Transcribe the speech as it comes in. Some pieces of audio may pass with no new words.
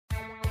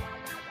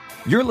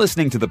You're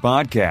listening to the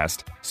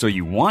podcast, So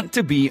You Want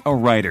to Be a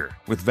Writer,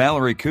 with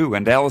Valerie Khoo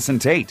and Allison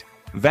Tate.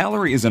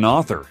 Valerie is an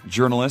author,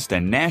 journalist,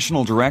 and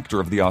national director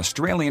of the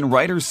Australian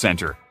Writers'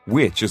 Centre,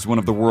 which is one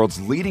of the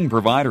world's leading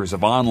providers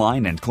of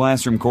online and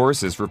classroom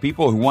courses for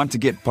people who want to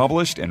get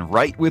published and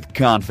write with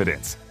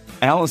confidence.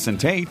 Allison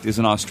Tate is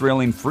an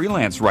Australian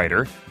freelance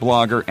writer,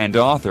 blogger, and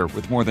author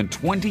with more than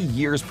 20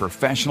 years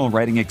professional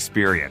writing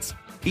experience.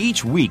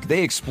 Each week,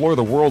 they explore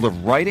the world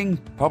of writing,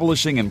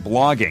 publishing, and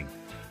blogging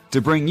to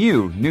bring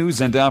you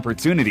news and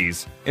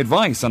opportunities,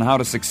 advice on how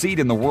to succeed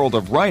in the world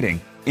of writing,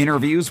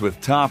 interviews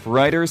with top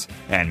writers,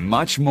 and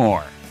much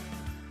more.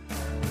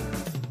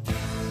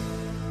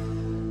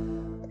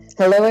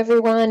 Hello,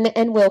 everyone,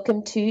 and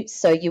welcome to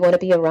So You Want to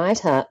Be a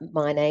Writer.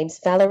 My name's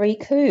Valerie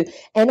Khoo,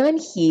 and I'm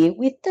here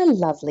with the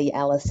lovely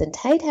Allison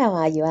Tate. How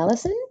are you,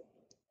 Allison?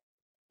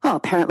 Oh,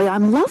 apparently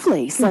I'm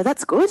lovely, so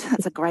that's good.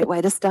 That's a great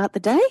way to start the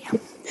day.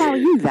 How are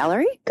you,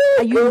 Valerie? Good,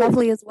 are you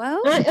lovely as well?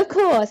 Of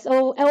course,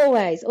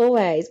 always.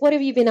 What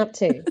have you been up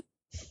to?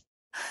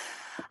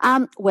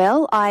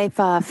 Well, I've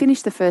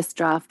finished the first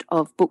draft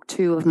of book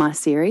 2 of my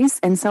series,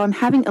 and so I'm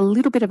having a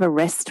little bit of a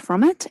rest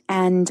from it,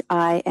 and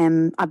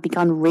I've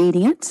begun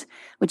reading it,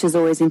 which is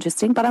always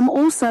interesting, but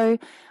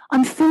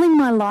I'm filling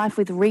my life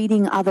with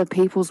reading other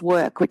people's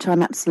work, which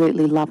I'm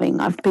absolutely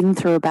loving. I've been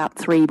through about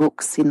 3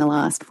 books in the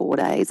last 4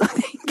 days, I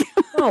think.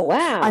 Oh,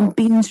 wow. I'm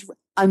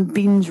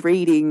binge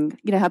reading.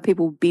 You know how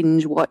people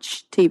binge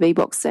watch TV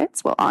box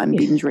sets? Well, I'm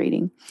binge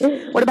reading.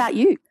 What about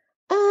you?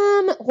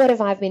 What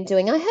have I been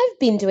doing? I have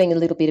been doing a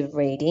little bit of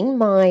reading.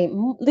 My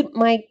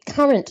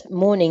current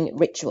morning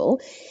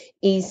ritual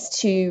is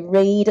to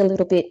read a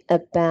little bit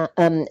about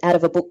out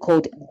of a book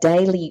called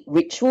Daily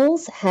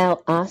Rituals: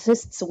 How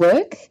Artists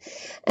Work,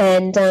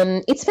 and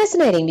it's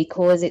fascinating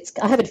because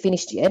I haven't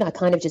finished yet. I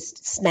kind of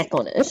just snack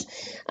on it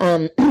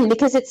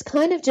because it's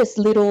kind of just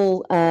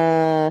little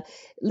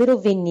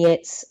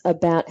vignettes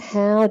about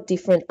how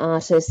different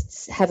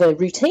artists have a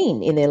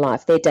routine in their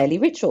life, their daily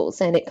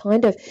rituals, and it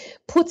kind of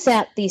puts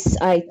out this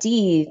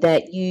idea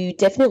that you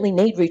definitely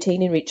need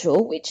routine and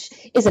ritual, which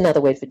is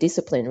another word for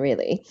discipline,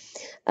 really,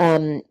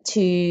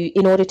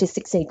 in order to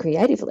succeed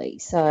creatively.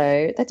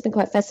 So that's been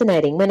quite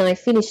fascinating. When I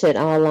finish it,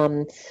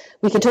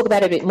 we can talk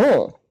about it a bit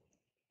more.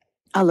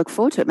 I look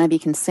forward to it. Maybe you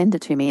can send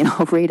it to me and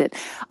I'll read it.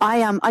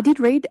 I did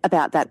read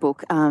about that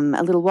book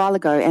a little while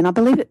ago, and I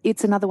believe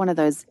it's another one of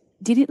those.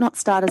 Did it not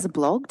start as a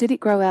blog? Did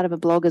it grow out of a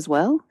blog as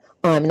well?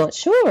 I'm not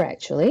sure,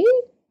 actually.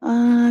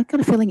 I've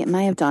got a feeling it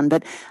may have done,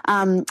 but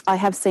I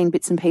have seen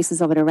bits and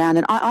pieces of it around,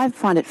 and I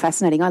find it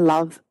fascinating. I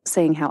love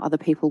seeing how other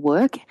people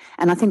work,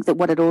 and I think that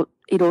what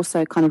it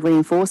also kind of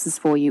reinforces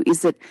for you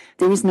is that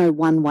there is no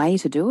one way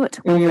to do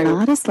it. When you're an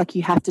artist, like,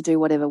 you have to do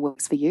whatever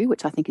works for you,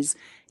 which I think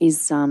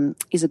is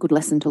a good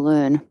lesson to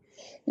learn.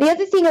 The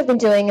other thing I've been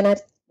doing, and I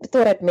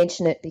thought I'd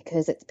mention it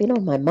because it's been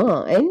on my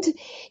mind,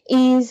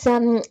 is I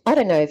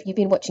don't know if you've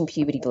been watching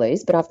Puberty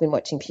Blues, but I've been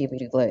watching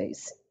Puberty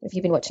Blues. Have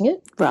you been watching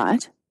it?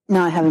 Right.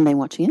 No, I haven't been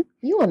watching it.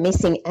 You are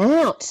missing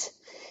out.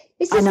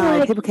 I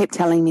know, people keep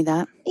telling me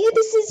that. Yeah,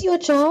 this is your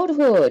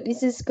childhood.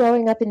 This is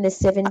growing up in the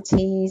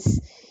 70s.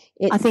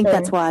 I think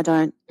that's why I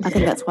don't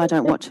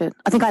watch it.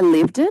 I think I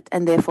lived it,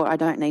 and therefore I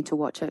don't need to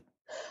watch it.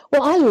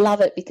 Well, I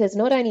love it because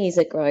not only is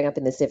it growing up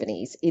in the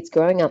 70s, it's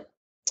growing up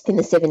in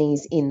the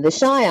 70s in the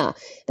Shire.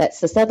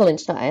 That's the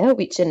Sutherland Shire,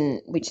 which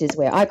is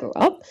where I grew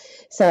up.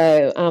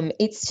 So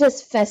it's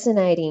just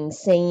fascinating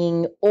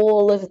seeing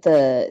all of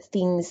the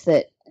things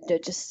that are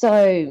just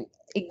so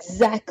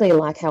exactly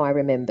like how I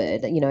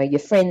remembered. You know, your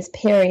friends'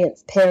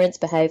 parents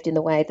behaved in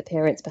the way the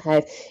parents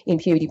behave in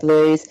Puberty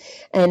Blues,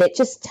 and it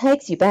just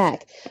takes you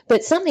back.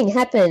 But something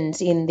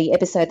happened in the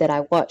episode that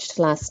I watched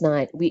last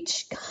night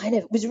which kind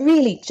of was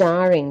really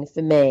jarring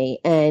for me,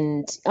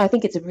 and I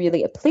think it's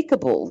really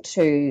applicable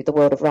to the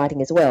world of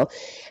writing as well.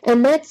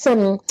 And that's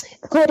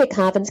Claudia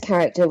Carvin's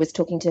character was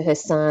talking to her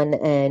son,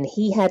 and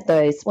he had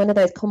one of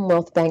those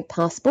Commonwealth Bank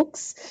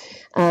passbooks.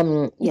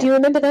 Do you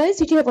remember those?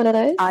 Did you have one of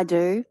those? I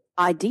do.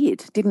 I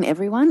did. Didn't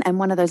everyone? And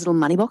one of those little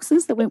money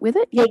boxes that went with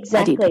it? Yep,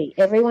 exactly.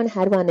 Everyone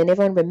had one and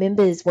everyone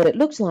remembers what it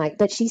looked like.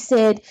 But she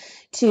said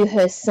to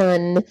her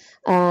son,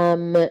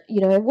 what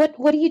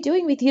are you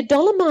doing with your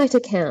Dolomite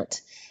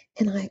account?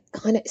 And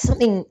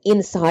something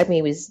inside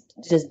me was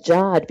just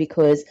jarred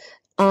because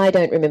I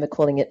don't remember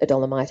calling it a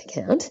Dolomite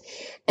account.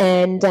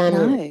 And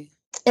no.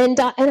 And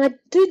I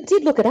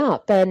did look it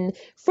up, and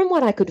from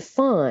what I could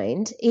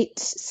find, it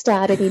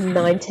started in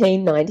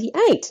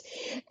 1998.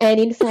 And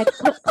in fact,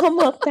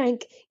 Commonwealth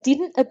Bank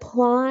didn't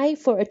apply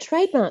for a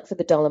trademark for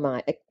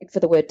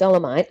the word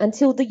Dolomite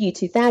until the year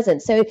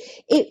 2000. So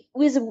it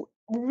was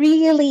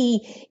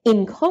really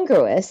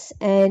incongruous,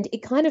 and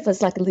it kind of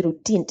was like a little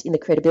dint in the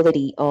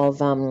credibility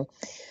of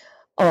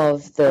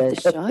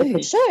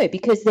the show,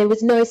 because there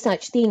was no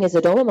such thing as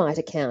a Dolomite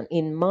account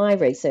in my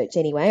research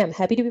anyway. I'm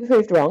happy to be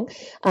proved wrong.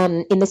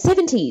 In the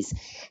 70s.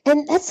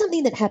 And that's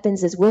something that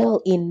happens as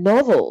well in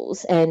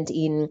novels and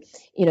in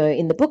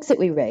the books that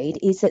we read,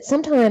 is that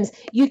sometimes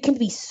you can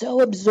be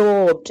so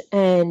absorbed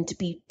and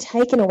be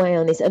taken away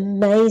on this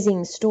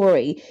amazing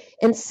story,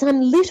 and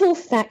some little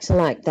fact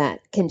like that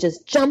can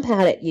just jump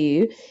out at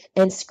you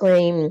and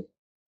scream,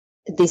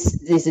 this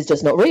is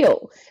just not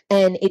real,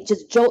 and it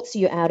just jolts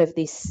you out of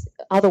this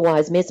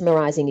otherwise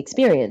mesmerizing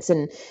experience.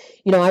 And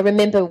I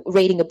remember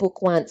reading a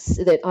book once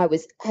that I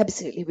was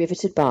absolutely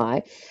riveted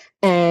by,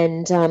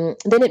 and then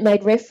it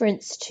made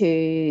reference to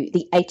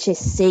the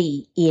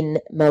HSC in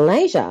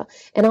Malaysia,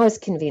 and I was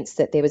convinced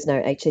that there was no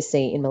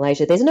HSC in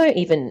Malaysia. There's no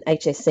even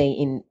HSC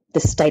in the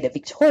state of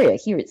Victoria.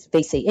 Here it's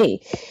VCE.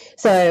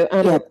 So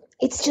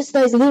it's just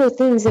those little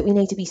things that we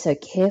need to be so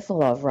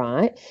careful of,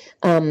 right?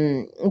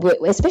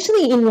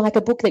 Especially in like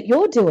a book that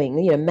you're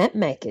doing, Map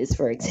Makers,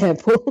 for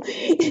example.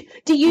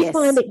 Do you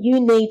find that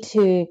you need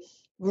to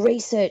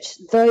research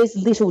those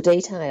little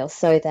details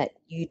so that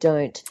you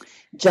don't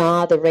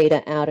jar the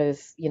reader out of,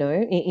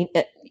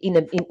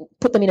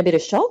 put them in a bit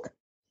of shock?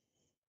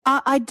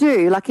 I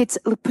do. Put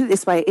it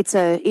this way, it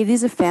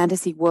is a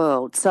fantasy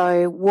world.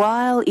 So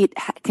while it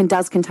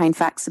does contain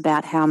facts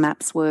about how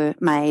maps were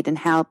made and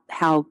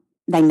how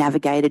they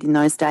navigated in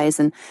those days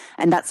and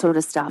that sort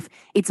of stuff,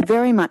 it's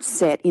very much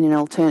set in an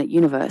alternate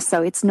universe.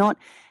 So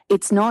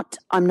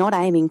I'm not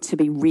aiming to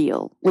be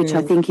real, which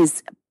I think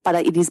but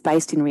it is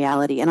based in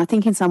reality. And I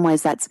think in some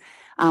ways that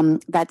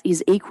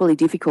is equally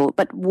difficult.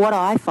 But what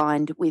I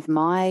find with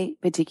my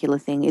particular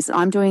thing is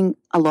I'm doing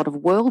a lot of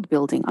world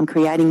building. I'm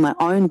creating my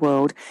own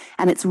world,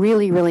 and it's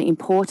really, really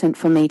important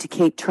for me to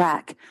keep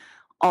track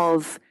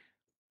of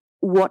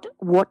what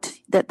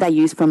that they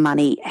use for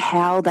money,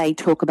 how they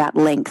talk about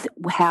length,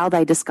 how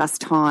they discuss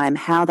time,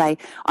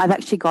 I've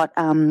actually got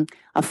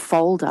a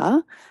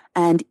folder,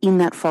 and in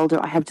that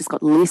folder I have just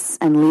got lists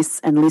and lists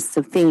and lists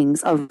of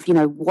things of,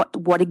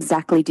 what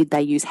exactly did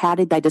they use, how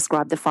did they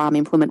describe the farm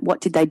implement,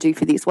 what did they do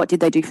for this, what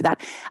did they do for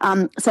that,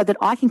 so that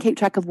I can keep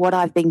track of what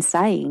I've been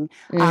saying,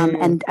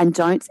 and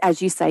don't,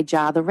 as you say,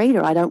 jar the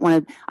reader. I don't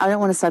want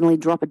to suddenly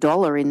drop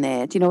 $1 in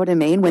there. Do you know what I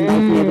mean? When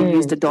they've never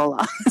used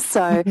 $1.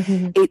 So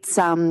it's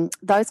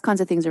those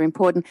kinds of things are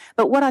important.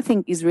 But what I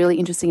think is really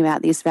interesting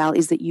about this, Val,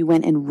 is that you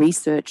went and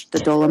researched the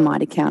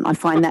Dolomite account. I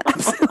find that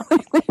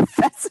absolutely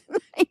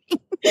fascinating.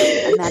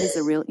 And that is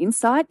a real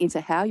insight into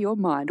how your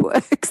mind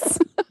works.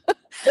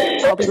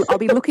 I'll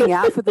be looking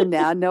out for them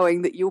now,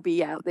 knowing that you'll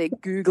be out there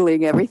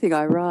Googling everything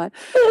I write.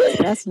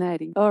 It's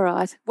fascinating. All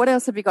right. What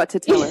else have you got to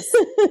tell us?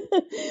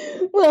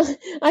 Well,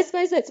 I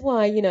suppose that's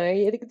why,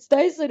 it's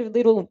those sort of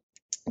little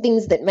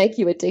things that make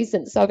you a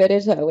decent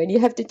sub-editor, when you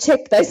have to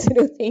check those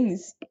little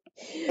things.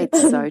 It's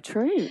so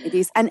true. It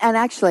is. And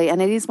actually,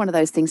 and it is one of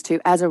those things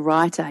too, as a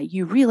writer,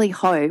 you really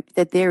hope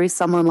that there is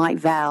someone like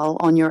Val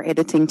on your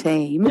editing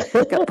team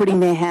putting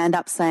their hand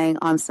up saying,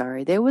 I'm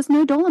sorry, there was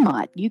no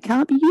Dolomite. You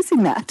can't be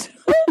using that.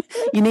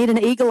 You need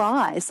an eagle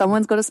eye.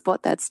 Someone's got to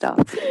spot that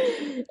stuff.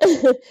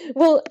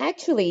 Well,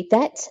 actually,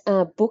 that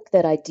book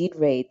that I did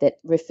read that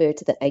referred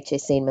to the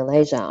HSC in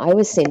Malaysia, I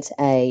was sent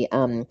a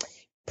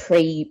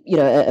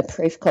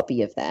proof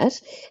copy of that,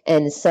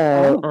 and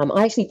so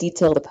I actually did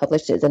tell the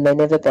publishers, and they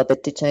never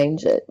bothered to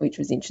change it, which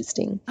was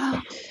interesting.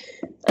 But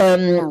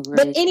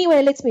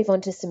anyway, let's move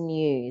on to some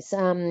news.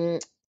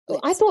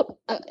 I thought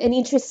an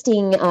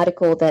interesting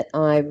article that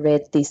I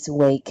read this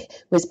week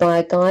was by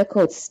a guy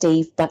called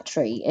Steve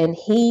Buttrey, and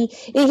he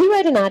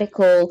wrote an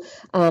article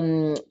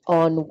on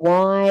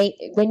why,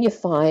 when you're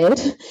fired,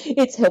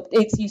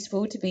 it's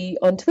useful to be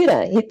on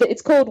Twitter.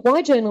 It's called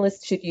Why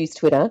Journalists Should Use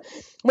Twitter.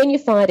 When you're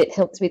fired, it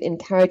helps with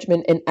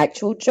encouragement and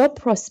actual job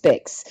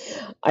prospects.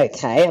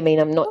 Okay, I mean,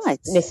 I'm not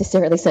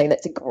necessarily saying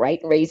that's a great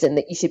reason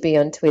that you should be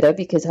on Twitter,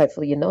 because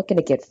hopefully you're not going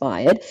to get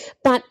fired.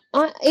 But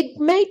it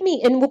made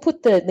me, and we'll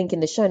put the link in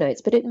the show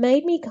notes, but it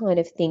made me kind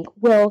of think,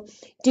 well,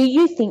 do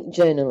you think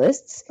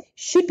journalists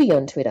should be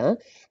on Twitter?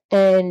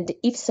 And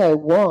if so,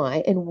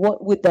 why? And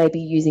what would they be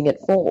using it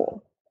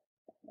for?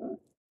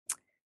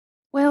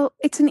 Well,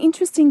 it's an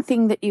interesting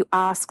thing that you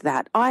ask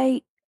that.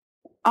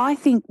 I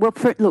think,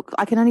 look,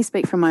 I can only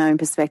speak from my own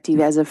perspective.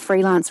 As a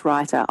freelance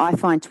writer, I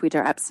find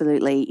Twitter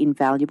absolutely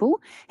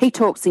invaluable. He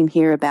talks in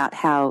here about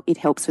how it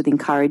helps with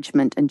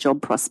encouragement and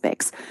job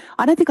prospects.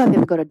 I don't think I've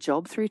ever got a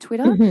job through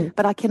Twitter,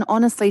 but I can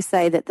honestly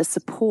say that the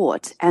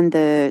support and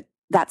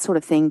that sort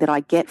of thing that I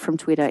get from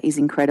Twitter is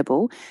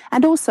incredible.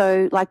 And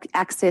also, like,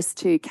 access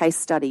to case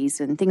studies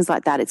and things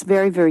like that. It's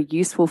very, very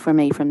useful for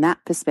me from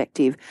that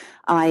perspective.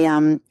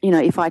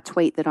 If I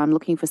tweet that I'm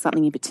looking for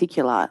something in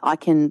particular, I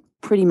can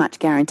pretty much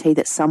guarantee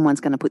that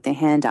someone's going to put their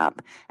hand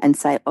up and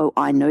say, oh,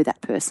 I know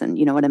that person.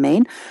 You know what I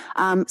mean?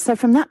 So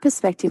from that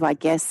perspective, I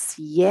guess,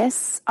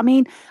 yes. I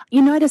mean,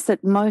 you notice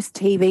that most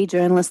TV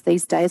journalists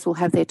these days will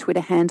have their Twitter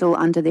handle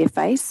under their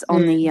face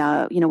on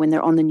the, when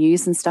they're on the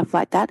news and stuff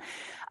like that.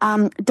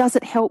 Does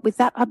it help with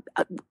that?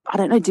 I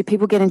don't know. Do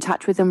people get in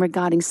touch with them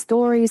regarding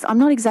stories? I'm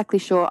not exactly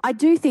sure. I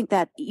do think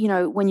that,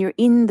 when you're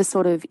in the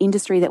sort of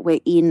industry that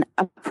we're in,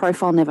 a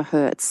profile never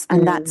hurts.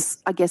 And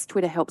that's, I guess,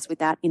 Twitter helps with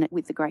that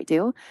with a great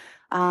deal.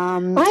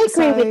 I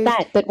agree with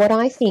that. But what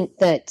I think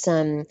that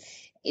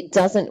it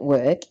doesn't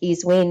work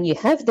is when you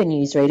have the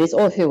newsreaders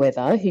or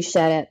whoever who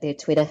shout out their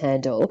Twitter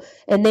handle,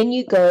 and then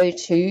you go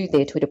to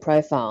their Twitter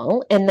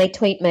profile and they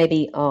tweet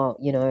maybe,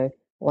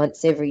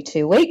 once every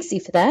 2 weeks,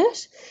 if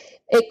that.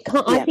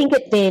 I think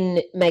it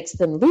then makes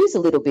them lose a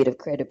little bit of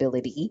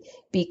credibility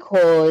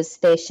because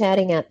they're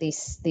shouting out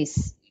this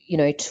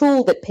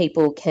tool that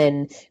people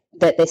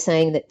that they're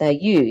saying that they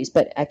use,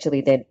 but actually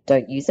they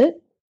don't use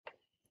it.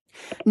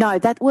 No,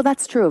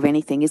 that's true of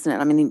anything, isn't it?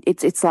 I mean,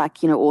 it's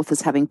like,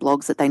 authors having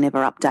blogs that they never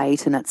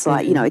update, and it's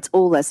like, it's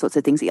all those sorts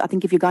of things. I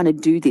think if you're going to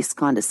do this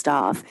kind of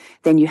stuff,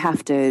 then you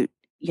have to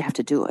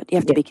do it. You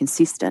have to be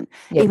consistent.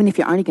 Even if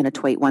you're only going to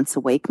tweet once a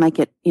week, make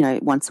it,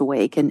 once a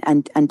week and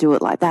do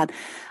it like that.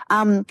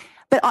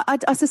 But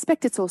I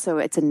suspect it's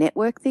a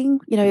network thing.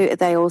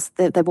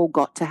 They've all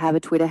got to have a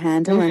Twitter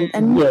handle,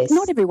 and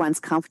not everyone's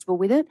comfortable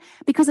with it,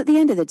 because at the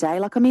end of the day,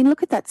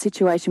 look at that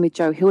situation with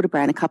Joe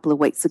Hildebrand a couple of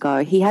weeks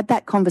ago. He had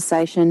that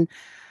conversation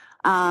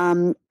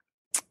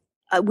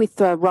with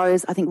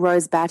Rose, I think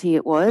Rose Batty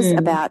it was,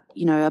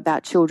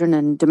 about children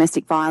and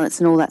domestic violence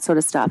and all that sort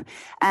of stuff.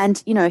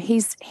 And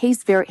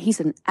he's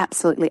an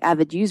absolutely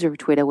avid user of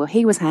Twitter. Well,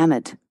 he was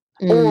hammered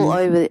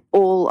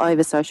all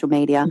over social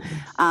media.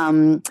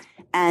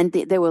 And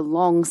there were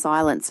long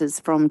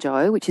silences from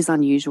Joe, which is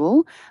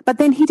unusual. But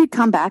then he did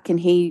come back, and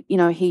he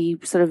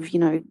sort of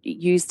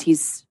used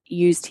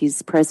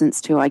his presence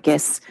to, I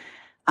guess,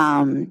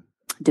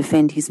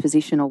 defend his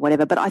position or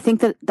whatever. But I think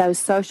that those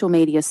social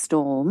media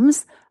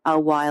storms are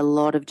why a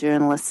lot of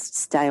journalists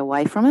stay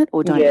away from it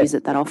or don't use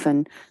it that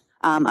often.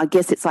 I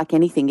guess it's like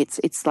anything.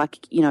 It's like,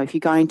 if you're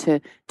going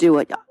to do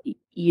it,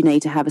 you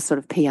need to have a sort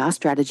of PR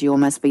strategy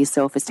almost for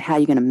yourself as to how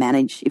you're going to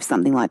manage if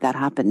something like that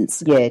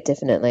happens. Yeah,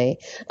 definitely.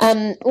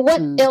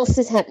 What else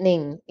is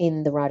happening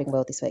in the writing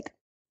world this week?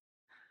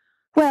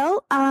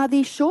 Well,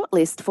 the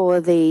shortlist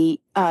for the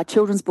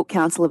Children's Book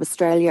Council of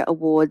Australia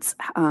Awards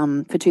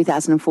for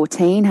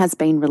 2014 has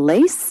been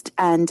released,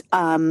 and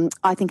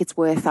I think it's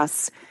worth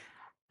us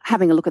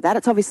having a look at that.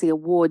 It's obviously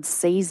awards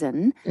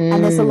season,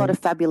 and there's a lot of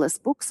fabulous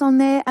books on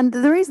there. And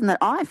the reason that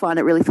I find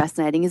it really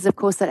fascinating is, of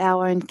course, that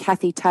our own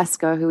Kathy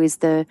Tasker, who is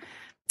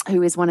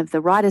one of the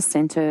Writers'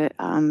 Centre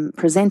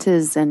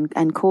presenters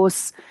and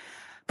course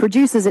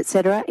producers,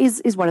 etc.,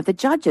 is one of the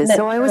judges.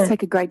 So I always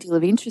take a great deal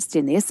of interest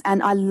in this,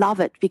 and I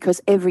love it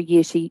because every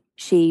year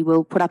she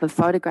will put up a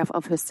photograph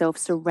of herself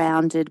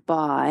surrounded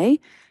by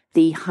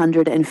the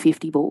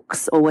 150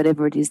 books or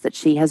whatever it is that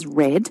she has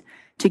read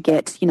to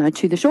get,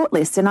 to the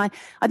shortlist. And I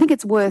think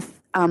it's worth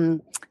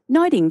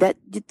noting that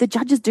the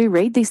judges do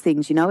read these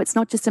things. It's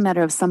not just a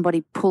matter of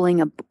somebody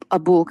pulling a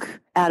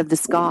book out of the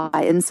sky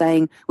and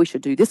saying, we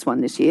should do this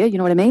one this year. You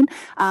know what I mean?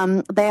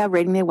 They are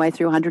reading their way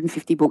through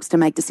 150 books to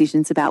make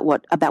decisions about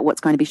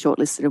what's going to be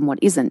shortlisted and what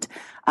isn't.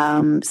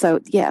 I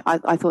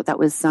thought that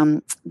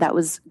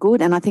was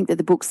good. And I think that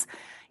the books,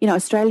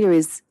 Australia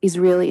is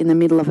really in the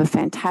middle of a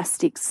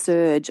fantastic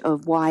surge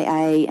of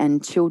YA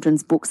and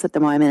children's books at the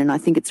moment, and I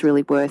think it's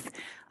really worth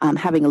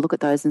having a look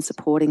at those and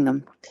supporting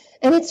them.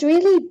 And it's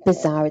really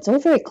bizarre. It's all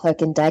very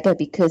cloak and dagger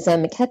because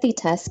Kathy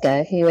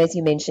Tasker, who, as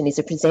you mentioned, is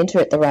a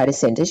presenter at the Writers'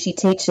 Centre, she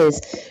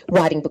teaches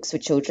writing books for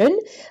children,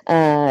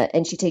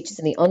 and she teaches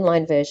in the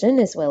online version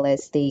as well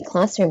as the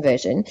classroom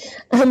version.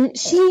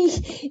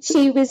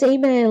 She was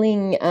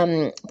emailing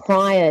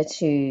prior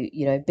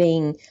to,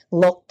 being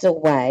locked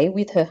away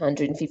with her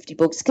 150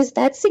 books, because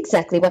that's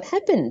exactly what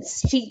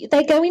happens.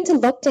 They go into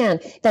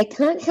lockdown. They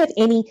can't have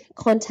any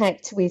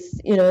contact with,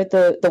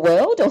 the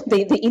world or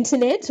the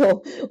internet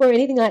or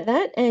anything like that.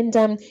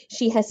 And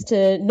she has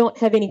to not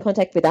have any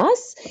contact with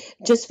us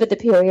just for the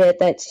period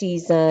that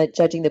she's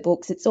judging the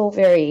books. It's all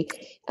very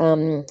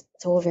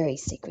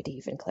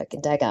secretive and cloak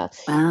and dagger.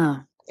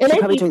 Wow. And she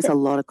probably drinks a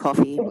lot of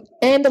coffee.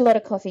 And a lot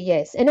of coffee,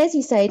 yes. And as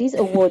you say, it is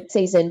award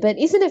season, but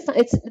isn't it fun?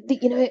 It's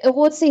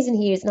award season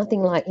here is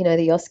nothing like, the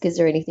Oscars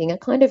or anything. I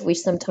kind of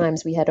wish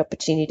sometimes we had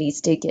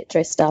opportunities to get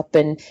dressed up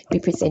and be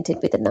presented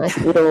with a nice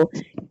little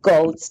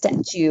gold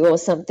statue or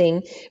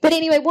something. But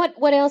anyway,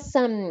 what else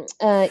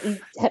is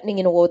happening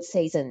in awards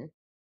season?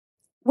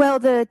 Well,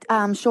 the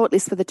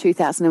shortlist for the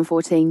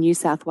 2014 New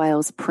South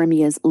Wales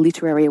Premiers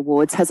Literary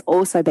Awards has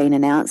also been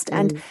announced.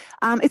 And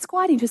it's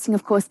quite interesting,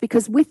 of course,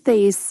 because with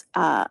these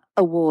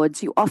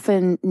awards, you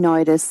often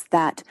notice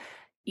that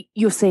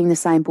you're seeing the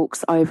same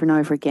books over and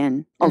over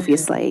again,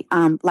 obviously.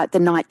 Like The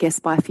Night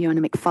Guest by Fiona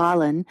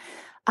McFarlane,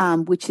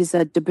 which is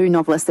a debut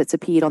novelist that's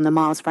appeared on the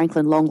Miles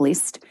Franklin long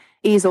list,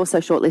 is also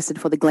shortlisted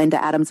for the Glenda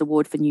Adams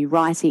Award for New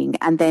Writing.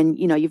 And then,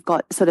 you've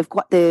got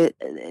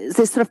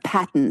there's sort of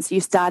patterns. You're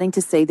starting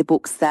to see the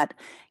books that,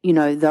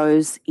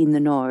 those in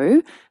the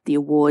know, the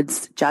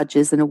awards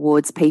judges and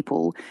awards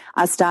people,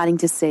 are starting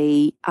to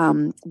see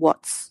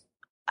what's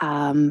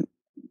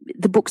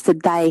the books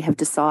that they have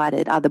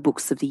decided are the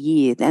books of the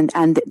year,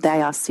 and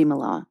they are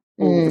similar.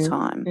 all the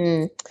time.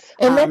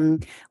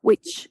 And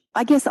which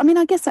I guess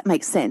that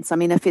makes sense. I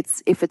mean, if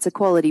it's a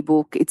quality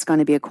book, it's going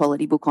to be a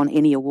quality book on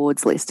any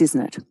awards list,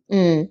 isn't it?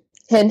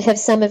 And have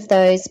some of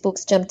those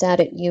books jumped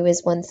out at you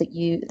as ones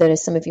that are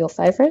some of your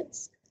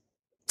favourites?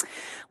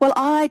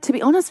 Well, to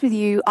be honest with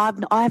you, I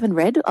haven't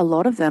read a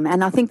lot of them,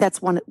 and I think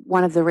that's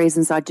one of the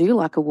reasons I do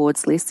like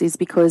awards lists is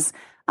because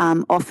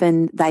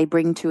often they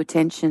bring to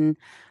attention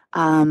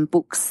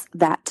books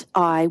that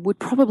I would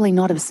probably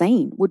not have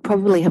seen, would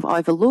probably have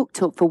overlooked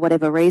for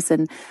whatever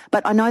reason.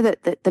 But I know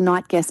that The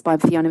Night Guest by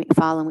Fiona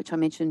McFarlane, which I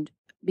mentioned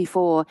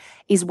before,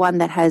 is one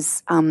that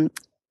has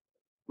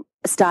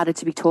started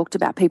to be talked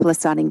about.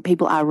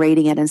 People are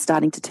reading it and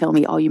starting to tell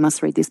me, oh, you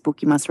must read this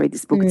book,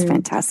 it's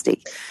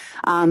fantastic.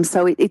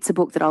 So it's a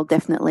book that I'll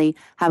definitely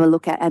have a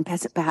look at and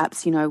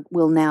perhaps,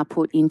 will now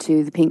put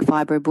into the Pink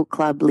Fibro Book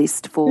Club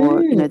list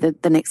for,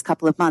 the next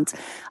couple of months,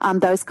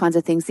 those kinds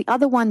of things. The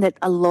other one that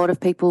a lot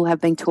of people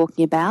have been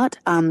talking about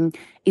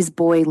is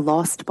Boy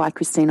Lost by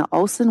Christina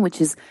Olson,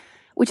 which is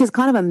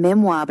kind of a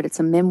memoir, but it's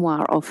a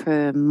memoir of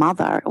her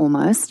mother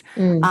almost.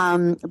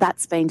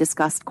 That's been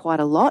discussed quite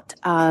a lot,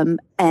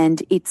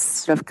 and it's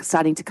sort of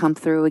starting to come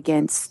through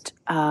against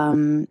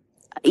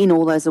in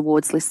all those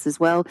awards lists as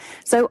well.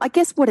 So I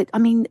guess we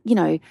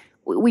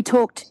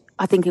talked,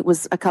 I think it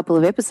was a couple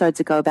of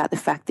episodes ago, about the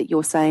fact that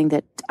you're saying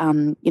that,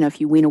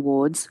 if you win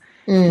awards,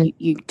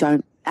 you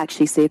don't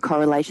actually see a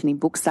correlation in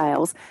book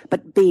sales,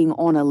 but being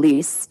on a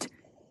list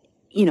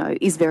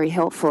is very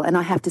helpful. And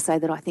I have to say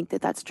that I think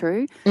that that's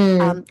true.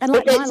 And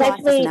like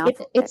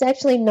it's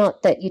actually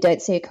not that you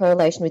don't see a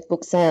correlation with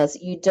book sales.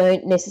 You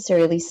don't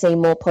necessarily see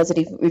more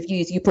positive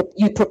reviews. You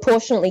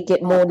proportionately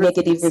get more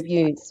negative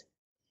reviews.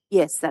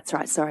 Yes, that's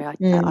right. Sorry,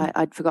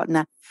 I'd forgotten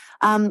that.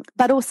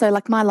 But also,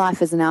 like My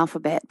Life as an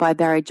Alphabet by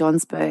Barry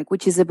Johnsberg,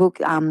 which is a book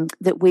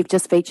that we've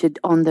just featured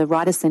on the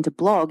Writers' Centre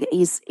blog,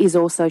 is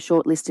also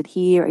shortlisted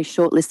here, is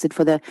shortlisted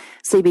for the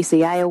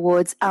CBCA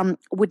Awards. I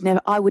would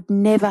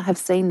never have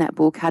seen that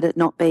book had it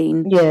not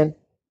been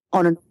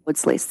on an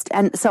awards list.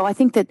 And so I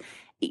think that,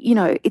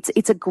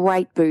 it's a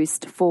great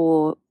boost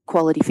for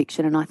quality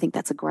fiction, and I think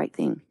that's a great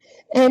thing.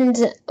 And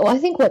I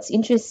think what's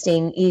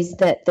interesting is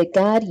that The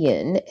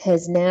Guardian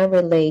has now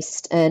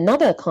released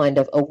another kind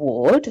of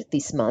award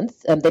this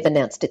month. They've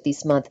announced it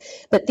this month,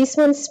 but this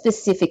one's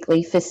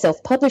specifically for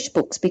self-published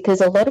books,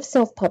 because a lot of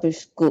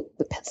self-published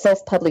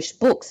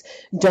books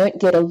don't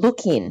get a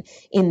look in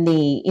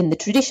the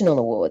traditional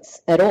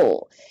awards at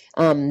all.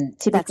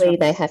 Typically,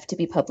 they have to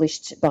be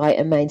published by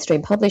a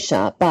mainstream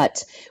publisher,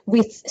 but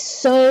with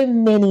so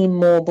many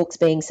more books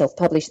being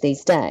self-published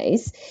these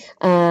days,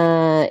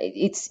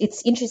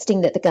 it's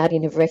interesting that The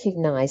Guardian have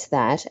recognised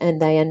that, and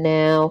they are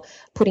now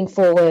putting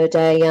forward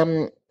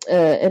a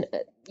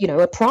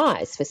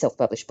prize for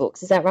self-published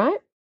books. Is that right?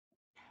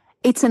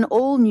 It's an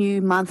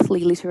all-new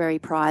monthly literary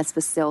prize for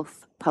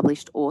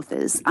self-published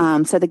authors.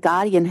 So The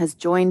Guardian has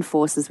joined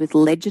forces with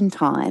Legend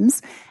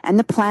Times, and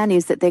the plan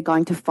is that they're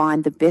going to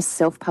find the best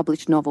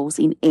self-published novels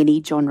in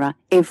any genre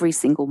every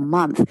single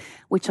month,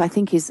 which I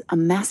think is a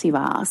massive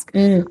ask,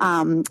 given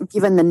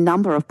the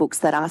number of books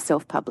that are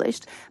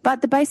self-published.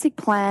 But the basic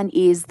plan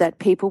is that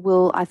people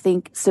will, I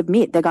think,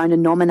 submit. They're going to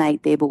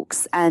nominate their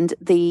books, and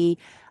the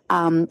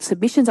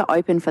submissions are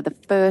open for the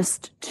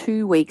first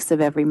 2 weeks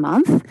of every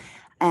month.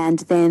 And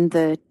then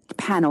the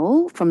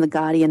panel from The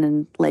Guardian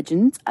and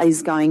Legend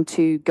is going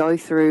to go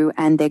through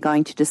and they're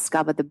going to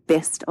discover the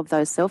best of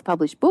those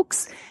self-published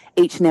books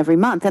each and every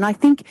month. And I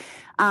think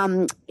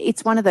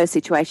it's one of those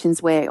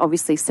situations where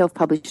obviously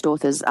self-published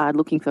authors are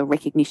looking for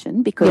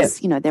recognition because,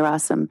 there are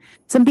some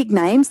big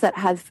names that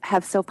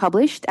have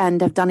self-published and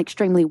have done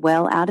extremely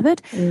well out of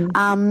it.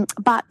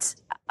 But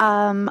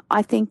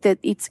I think that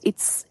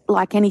it's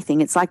like anything.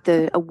 It's like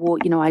the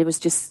award, I was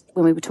just,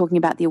 when we were talking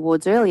about the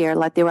awards earlier,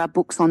 like there are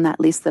books on that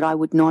list that I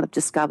would not have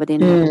discovered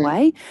in another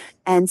way.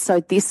 And so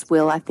this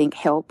will, I think,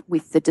 help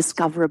with the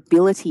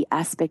discoverability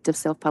aspect of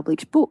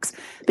self-published books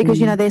because,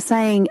 they're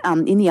saying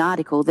in the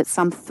article that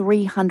some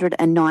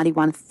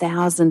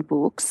 391,000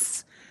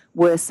 books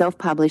were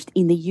self-published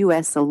in the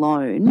US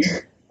alone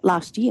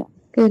last year.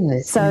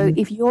 Goodness. So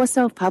if you're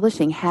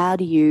self-publishing, how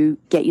do you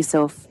get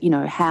yourself,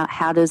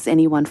 how does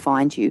anyone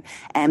find you?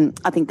 And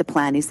I think the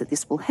plan is that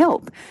this will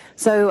help.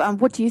 So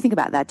what do you think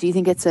about that? Do you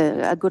think it's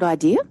a good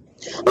idea?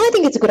 I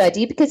think it's a good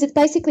idea because it's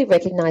basically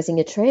recognising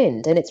a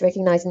trend and it's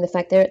recognising the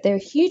fact there are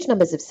huge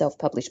numbers of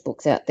self-published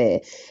books out there.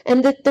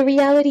 And the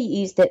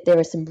reality is that there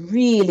are some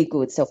really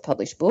good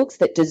self-published books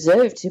that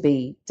deserve to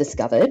be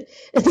discovered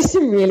and there's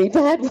some really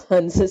bad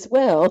ones as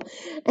well.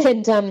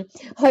 And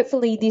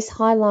hopefully this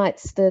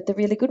highlights the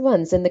really good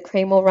ones and the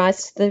cream will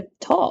rise to the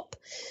top.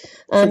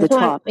 To the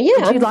top. Would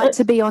you like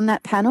to be on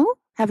that panel?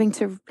 Having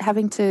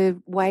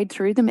to wade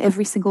through them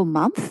every single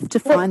month to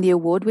find the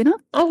award winner?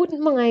 I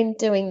wouldn't mind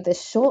doing the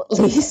short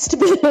list,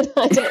 but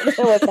I don't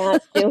know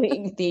about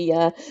doing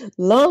the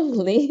long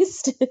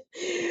list.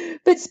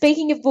 But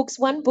speaking of books,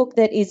 one book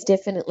that is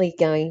definitely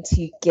going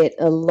to get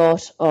a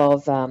lot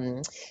of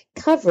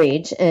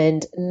coverage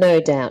and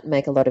no doubt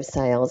make a lot of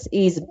sales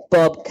is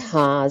Bob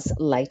Carr's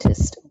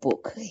latest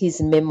book,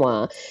 his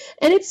memoir.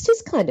 And it's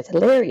just kind of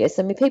hilarious.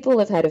 I mean, people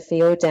have had a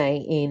field day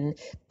in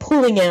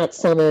pulling out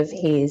some of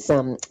his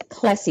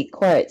classic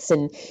quotes,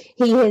 and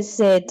he has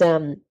said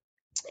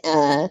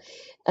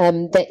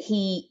that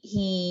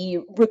he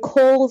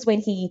recalls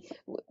when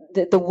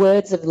the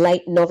words of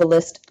late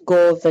novelist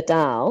Gore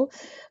Vidal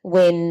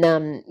when,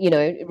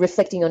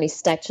 reflecting on his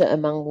stature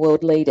among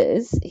world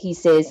leaders. He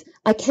says,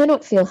 "I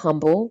cannot feel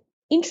humble,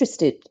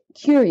 interested,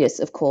 curious,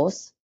 of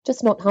course,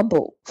 just not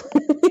humble."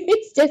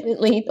 It's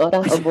definitely not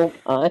a humble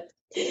guy.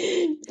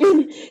 He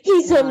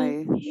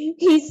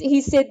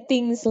said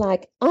things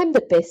like, "I'm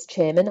the best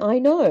chairman I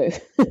know,"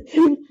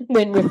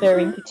 when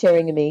referring to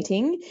chairing a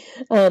meeting,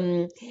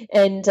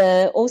 and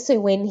also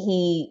when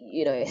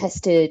he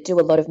has to do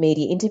a lot of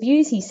media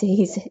interviews. He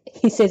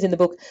says in the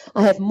book,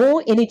 "I have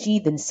more energy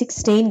than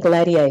 16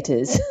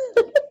 gladiators."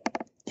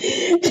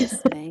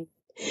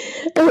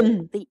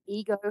 The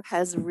ego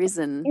has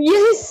risen.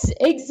 Yes,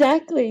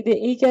 exactly. The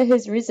ego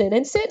has risen.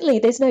 And certainly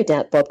there's no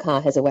doubt Bob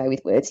Carr has a way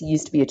with words. He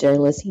used to be a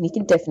journalist and he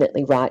can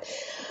definitely write.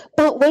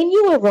 But when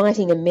you are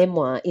writing a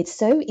memoir, it's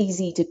so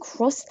easy to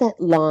cross that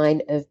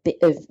line of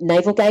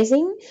navel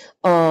gazing,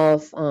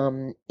 of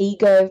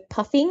ego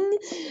puffing.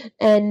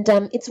 And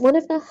it's one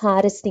of the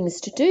hardest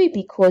things to do,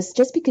 because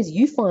just because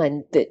you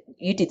find that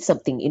you did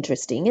something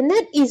interesting, and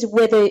that is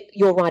whether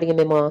you're writing a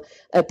memoir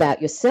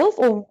about yourself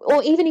or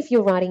even if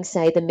you're writing,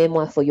 say, the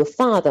memoir for your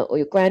father or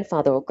your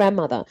grandfather or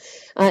grandmother,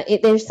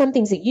 there's some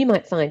things that you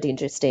might find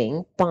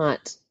interesting,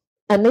 but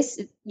unless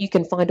you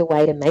can find a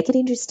way to make it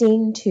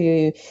interesting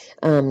to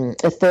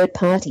a third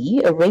party,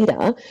 a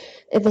reader,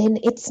 then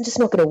it's just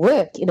not going to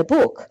work in a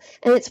book.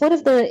 And it's one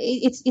of the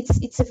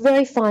it's a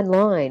very fine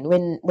line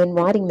when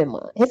writing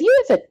memoir. Have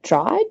you ever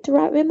tried to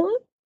write memoir?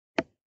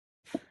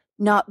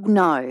 No.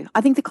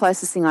 I think the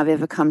closest thing I've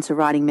ever come to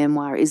writing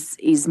memoir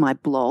is my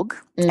blog.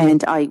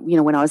 And I,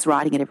 when I was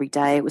writing it every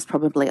day, it was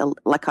probably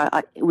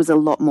it was a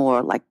lot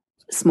more like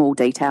small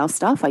detail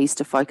stuff. I used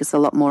to focus a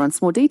lot more on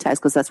small details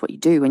because that's what you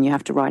do when you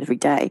have to write every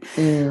day.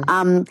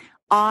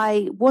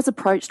 I was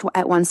approached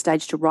at one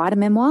stage to write a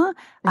memoir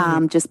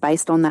just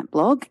based on that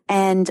blog,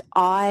 and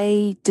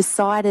I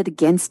decided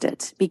against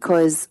it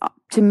because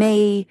to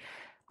me,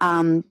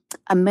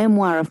 a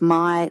memoir of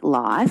my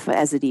life,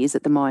 as it is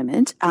at the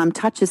moment,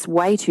 touches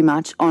way too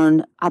much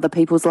on other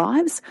people's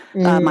lives,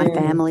 my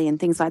family and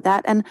things like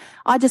that. And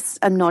I just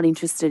am not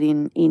interested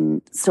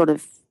in sort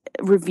of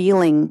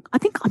revealing. I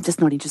think I'm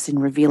just not interested in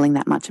revealing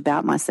that much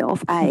about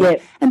myself, A. Yeah.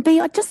 And B,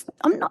 I'm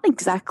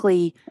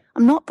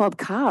not Bob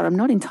Carr. I'm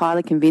not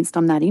entirely convinced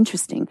I'm that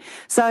interesting.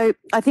 So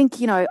I think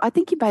I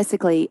think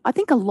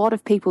a lot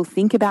of people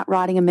think about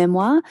writing a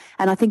memoir,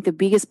 and I think the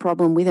biggest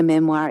problem with a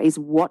memoir is,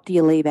 what do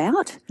you leave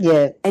out?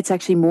 Yeah. It's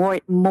actually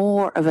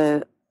more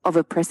of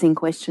a pressing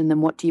question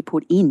than what do you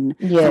put in,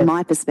 from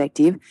my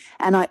perspective.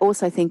 And I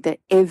also think that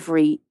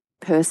every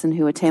person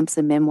who attempts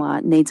a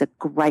memoir needs a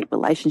great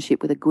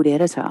relationship with a good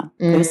editor,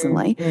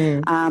 personally.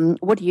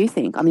 What do you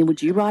think? I mean,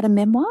 would you write a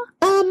memoir?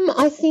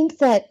 I think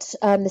that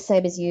I'm the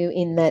same as you,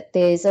 in that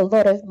there's a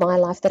lot of my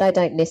life that I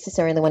don't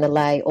necessarily want to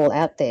lay all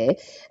out there.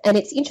 And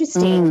it's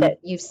interesting that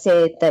you've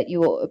said that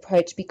you were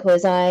approached,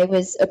 because I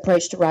was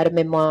approached to write a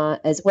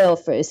memoir as well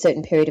for a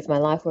certain period of my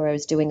life where I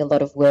was doing a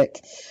lot of work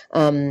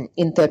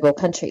in third world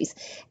countries.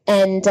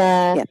 And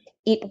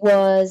it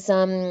was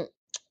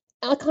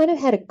I kind of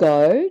had a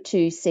go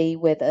to see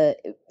what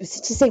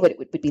it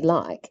would be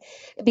like,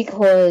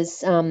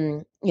 because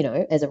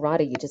as a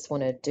writer, you just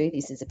want to do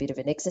this as a bit of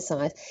an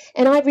exercise.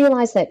 And I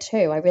realised that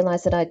too. I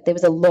realised that there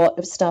was a lot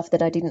of stuff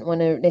that I didn't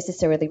want to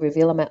necessarily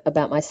reveal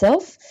about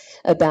myself,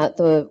 about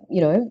the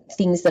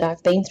things that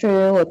I've been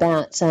through,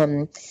 about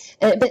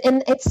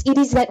it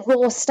is that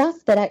raw stuff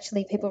that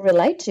actually people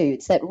relate to.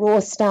 It's that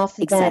raw stuff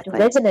that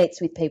resonates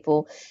with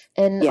people.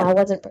 And I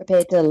wasn't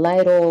prepared to lay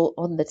it all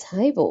on the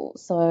table.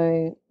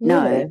 So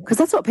no, because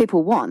that's what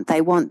people want.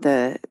 They want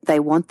the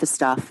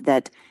stuff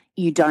that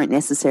you don't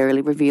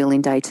necessarily reveal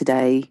in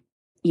day-to-day,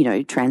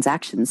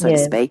 transactions, so to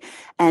speak.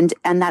 And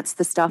that's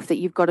the stuff that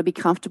you've got to be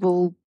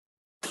comfortable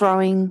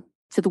throwing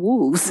to the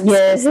wolves.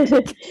 Yes.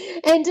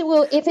 And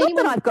well, if not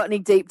that I've got any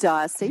deep,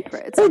 dire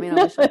secrets. I mean,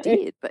 I wish I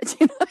did, but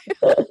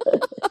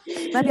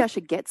maybe I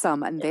should get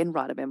some and then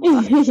write a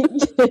memoir.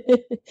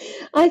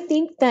 I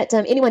think that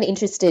anyone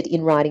interested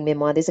in writing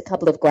memoir, there's a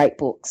couple of great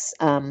books.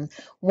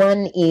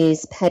 One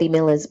is Patty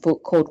Miller's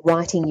book called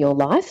Writing Your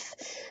Life,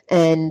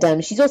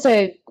 and she's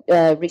also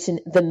written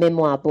the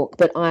memoir book,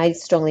 but I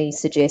strongly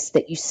suggest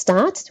that you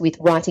start with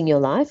Writing Your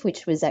Life,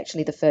 which was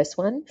actually the first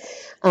one,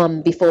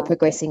 before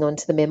progressing on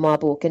to the memoir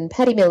book. And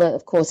Patty Miller,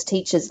 of course,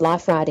 teaches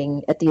life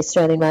writing at the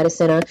Australian Writers'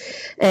 Centre,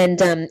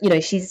 and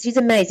she's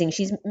amazing.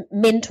 She's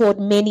mentored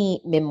many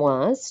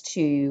memoirs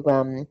to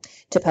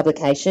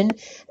publication,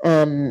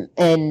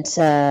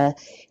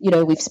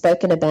 we've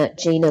spoken about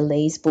Gina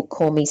Lee's book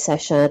Call Me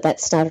Sasha. That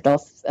started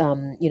off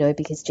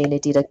because Gina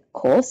did a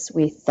course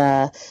with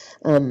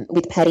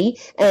Patty,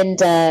 And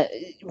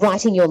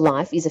Writing Your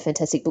Life is a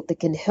fantastic book that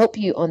can help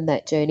you on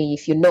that journey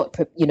if you're not,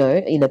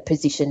 in a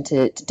position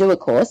to do a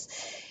course.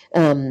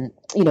 Have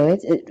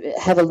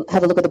a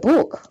look at the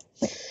book.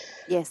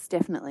 Yes,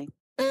 definitely.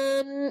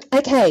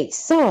 Okay,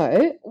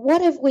 so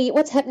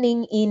what's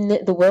happening in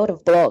the world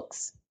of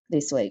blogs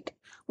this week?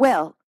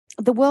 Well,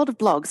 the world of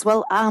blogs.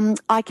 Well,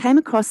 I came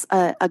across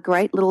a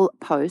great little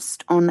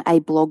post on a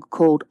blog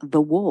called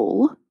The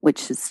Wall,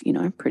 which is,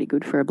 pretty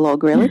good for a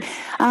blog, really.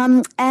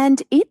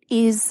 And it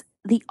is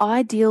the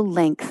ideal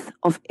length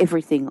of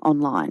everything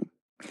online.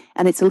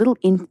 And it's a little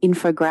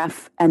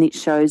infograph, and it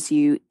shows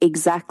you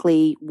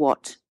exactly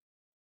what,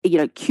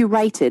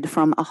 curated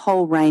from a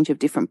whole range of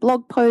different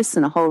blog posts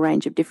and a whole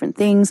range of different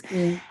things.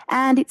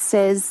 And it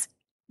says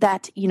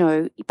that,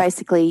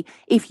 basically,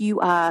 if you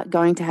are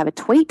going to have a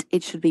tweet,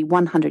 it should be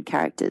 100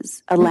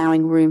 characters,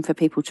 allowing room for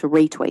people to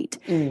retweet.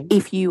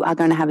 If you are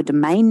going to have a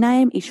domain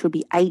name, it should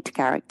be 8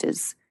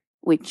 characters,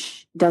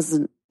 which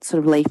doesn't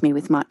sort of leave me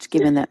with much,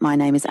 given that my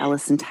name is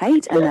Alison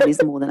Tate, and that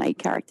is more than 8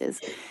 characters.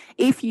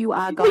 If you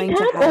are going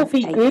to have all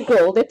be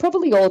Google, they're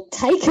probably all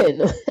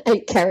taken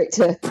 8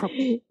 character.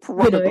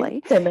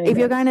 Probably. If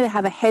you're going to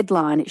have a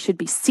headline, it should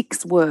be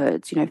 6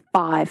 words,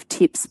 5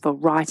 tips for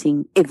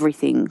writing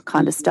everything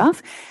kind of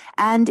stuff.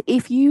 And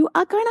if you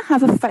are going to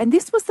have and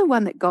this was the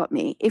one that got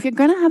me, if you're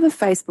going to have a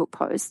Facebook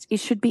post,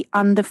 it should be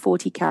under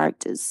 40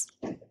 characters.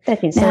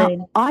 That's insane.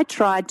 Now, I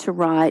tried to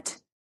write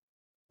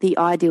the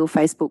ideal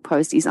Facebook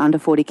post is under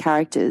 40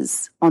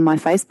 characters on my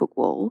Facebook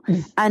wall,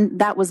 and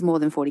that was more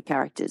than 40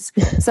 characters.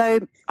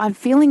 So I'm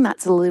feeling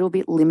that's a little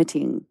bit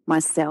limiting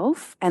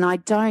myself, and I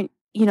don't,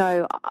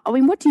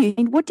 what do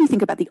you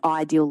think about the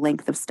ideal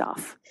length of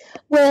stuff?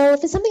 Well,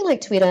 for something like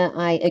Twitter,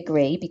 I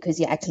agree, because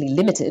you're actually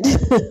limited.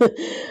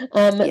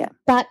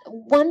 But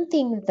one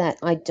thing that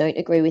I don't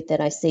agree with,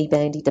 that I see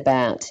bandied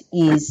about,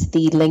 is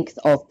the length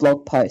of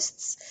blog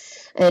posts.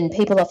 And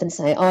people often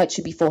say, it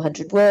should be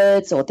 400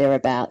 words or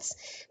thereabouts.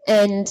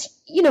 And,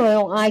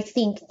 I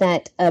think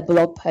that a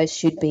blog post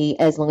should be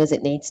as long as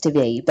it needs to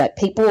be. But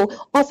people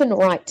often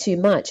write too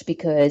much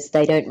because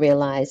they don't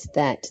realise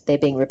that they're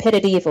being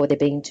repetitive, or they're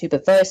being too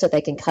verbose, or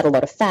they can cut a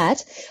lot of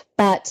fat.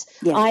 But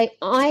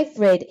I've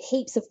read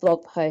heaps of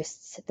blog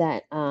posts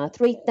that are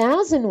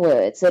 3,000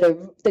 words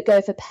that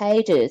go for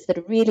pages, that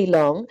are really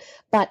long,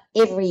 but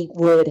every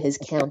word has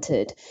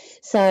counted.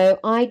 So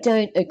I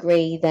don't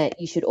agree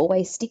that you should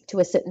always stick to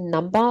a certain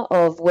number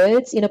of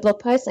words in a blog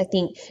post. I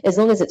think as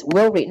long as it's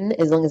well written,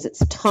 as long as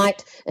it's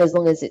tight, as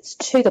long as it's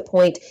to the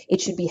point, it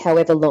should be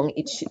however long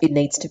it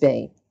needs to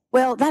be.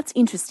 Well, that's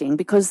interesting,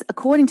 because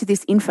according to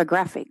this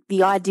infographic,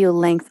 the ideal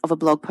length of a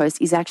blog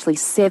post is actually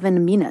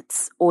 7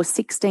 minutes or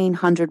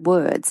 1,600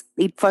 words.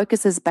 It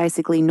focuses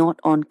basically not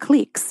on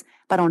clicks,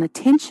 but on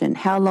attention.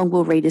 How long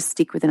will readers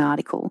stick with an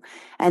article?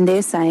 And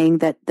they're saying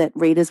that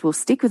readers will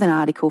stick with an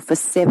article for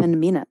 7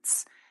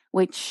 minutes,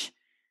 which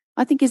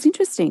I think is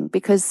interesting,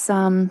 because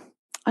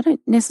I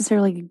don't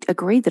necessarily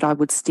agree that I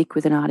would stick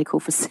with an article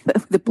for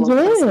the blog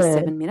post for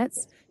 7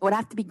 minutes. It would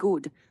have to be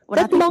good.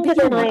 That's longer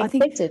than I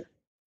expected.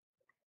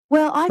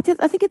 Well, I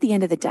think at the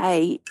end of the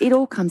day, it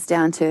all comes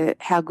down to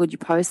how good your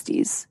post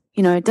is.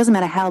 It doesn't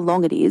matter how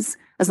long it is,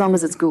 as long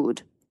as it's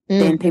good,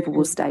 then people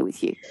will stay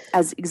with you,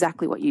 as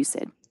exactly what you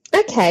said.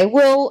 Okay,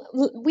 well,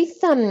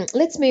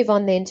 let's move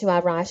on then to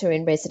our writer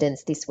in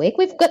residence this week.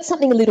 We've got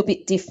something a little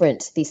bit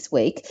different this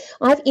week.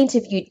 I've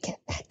interviewed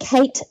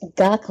Kate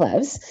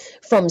Garclavs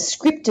from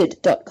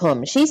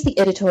Scripted.com. She's the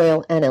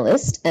editorial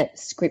analyst at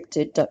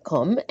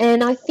Scripted.com,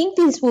 and I think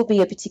this will be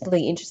a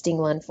particularly interesting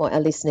one for our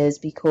listeners,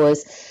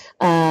 because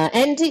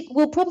and it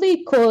will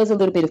probably cause a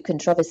little bit of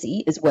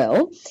controversy as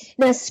well.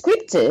 Now,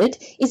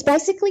 Scripted is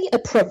basically a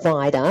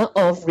provider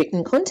of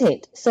written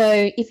content.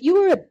 So if you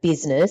were a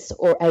business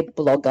or a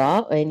blogger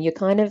and you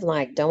kind of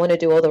don't want to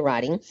do all the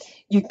writing,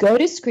 you go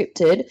to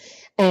Scripted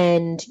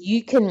and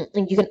you can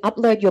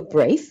upload your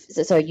brief.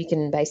 So you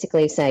can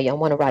basically say, I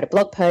want to write a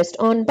blog post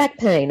on back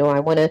pain, or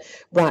I want to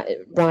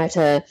write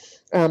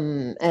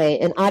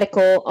an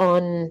article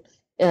on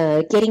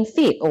getting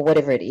fit, or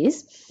whatever it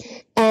is.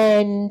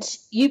 And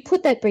you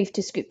put that brief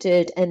to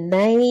Scripted, and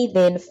they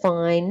then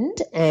find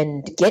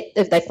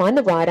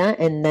the writer,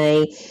 and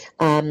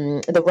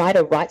the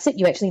writer writes it.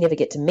 You actually never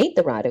get to meet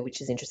the writer,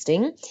 which is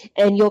interesting,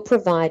 and you're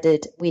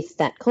provided with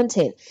that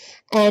content.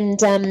 And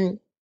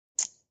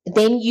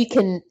then you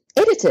can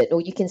edit it,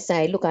 or you can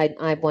say, look,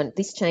 I want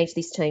this change,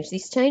 this change,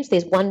 this change.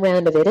 There's one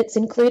round of edits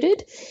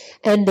included,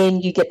 and then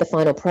you get the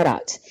final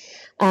product.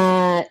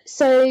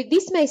 So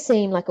this may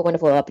seem like a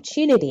wonderful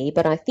opportunity,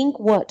 but I think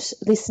what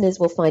listeners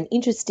will find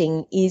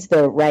interesting is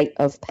the rate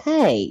of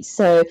pay.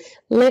 So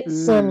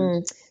let's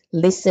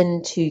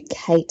listen to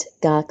Kate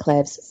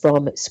Garclavs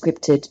from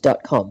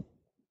Scripted.com.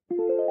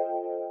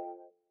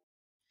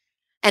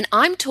 And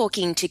I'm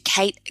talking to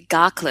Kate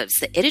Garclavs,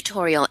 the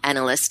editorial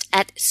analyst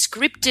at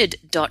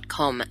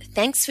Scripted.com.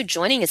 Thanks for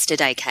joining us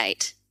today,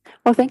 Kate.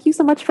 Well, thank you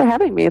so much for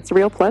having me. It's a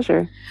real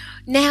pleasure.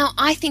 Now,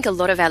 I think a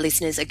lot of our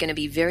listeners are going to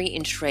be very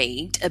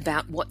intrigued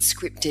about what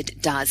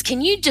Scripted does.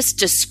 Can you just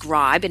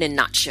describe in a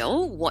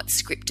nutshell what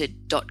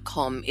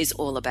Scripted.com is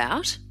all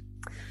about?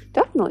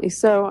 Definitely.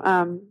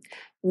 So,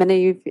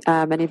 many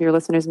of your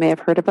listeners may have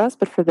heard of us,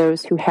 but for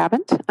those who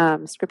haven't,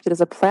 Scripted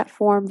is a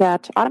platform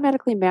that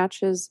automatically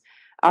matches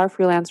our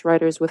freelance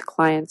writers with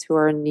clients who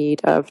are in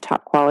need of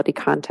top quality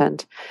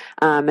content.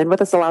 And what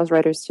this allows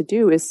writers to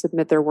do is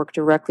submit their work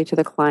directly to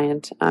the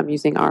client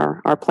using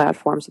our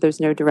platform. So there's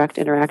no direct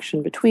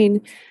interaction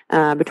between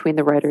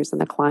the writers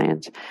and the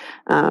client.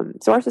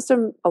 So our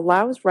system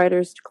allows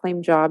writers to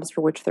claim jobs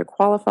for which they're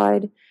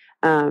qualified.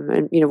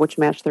 And which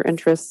match their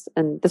interests,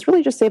 and this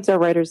really just saves our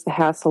writers the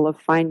hassle of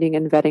finding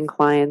and vetting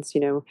clients,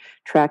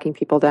 tracking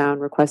people down,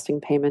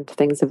 requesting payment,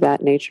 things of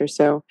that nature.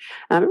 So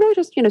it really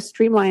just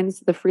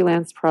streamlines the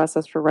freelance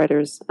process for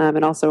writers,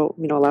 and also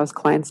allows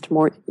clients to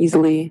more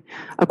easily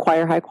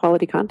acquire high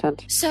quality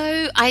content.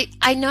 So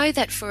I know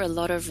that for a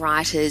lot of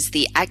writers,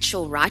 the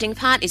actual writing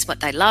part is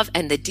what they love,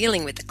 and the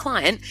dealing with the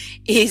client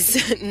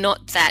is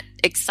not that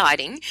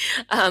exciting.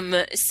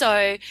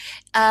 So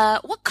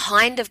what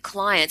kind of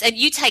clients, and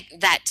you take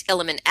that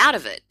element out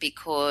of it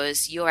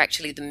because you're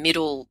actually the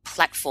middle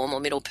platform or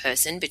middle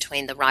person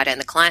between the writer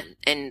and the client,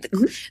 and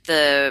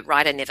the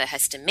writer never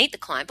has to meet the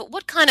client. But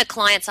what kind of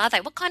clients are they?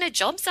 What kind of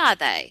jobs are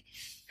they?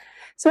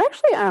 So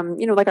actually,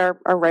 like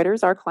our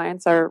writers, our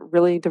clients are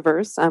really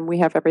diverse. We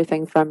have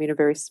everything from,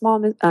 very small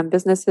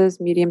businesses,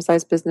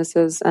 medium-sized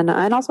businesses, and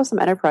also some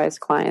enterprise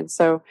clients.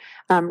 So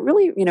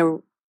really,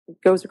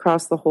 goes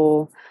across the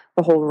whole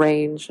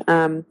range.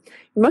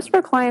 Most of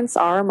our clients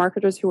are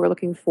marketers who are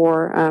looking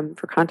for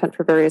content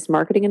for various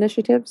marketing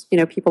initiatives.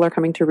 People are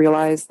coming to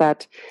realize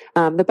that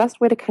the best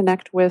way to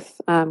connect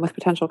with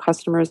potential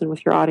customers and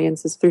with your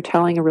audience is through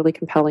telling a really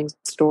compelling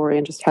story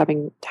and just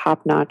having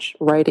top-notch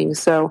writing.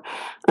 So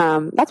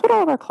that's what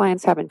all of our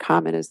clients have in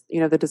common is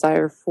the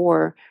desire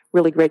for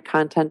really great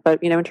content.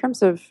 But in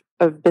terms of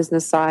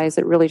business size,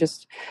 it really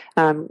just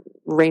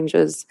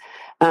ranges.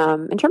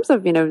 In terms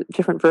of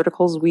different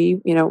verticals,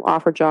 we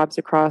offer jobs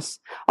across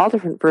all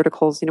different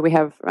verticals. We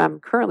have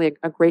currently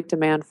a great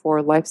demand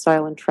for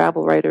lifestyle and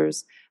travel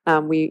writers.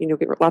 We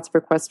get lots of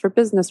requests for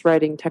business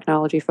writing,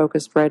 technology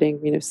focused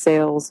writing,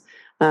 sales.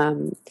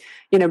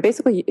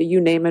 Basically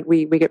you name it,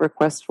 we get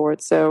requests for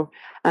it. So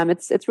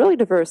it's really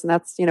diverse, and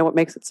that's what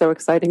makes it so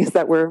exciting is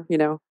that we're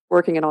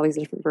working in all these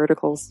different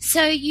verticals.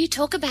 So you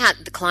talk about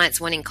the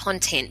clients wanting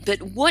content,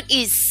 but what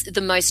is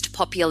the most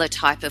popular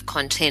type of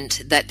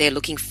content that they're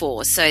looking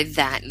for so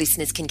that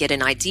listeners can get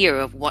an idea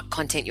of what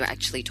content you're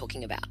actually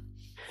talking about?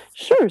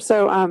 Sure.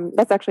 So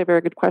that's actually a very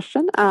good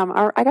question.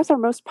 I guess our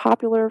most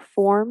popular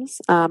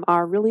forms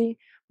are really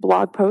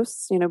blog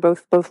posts,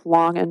 both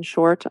long and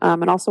short,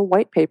 and also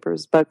white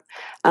papers. But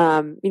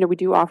we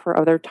do offer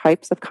other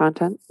types of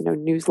content,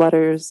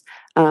 newsletters,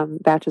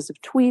 batches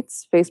of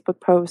tweets, Facebook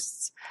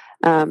posts,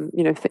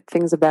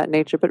 things of that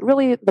nature. But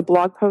really, the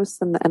blog posts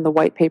and the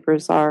white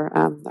papers are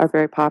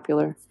very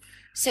popular.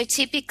 So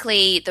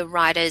typically the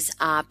writers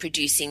are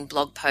producing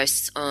blog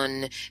posts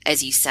on,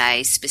 as you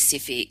say,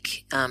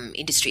 specific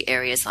industry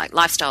areas like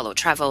lifestyle or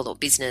travel or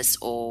business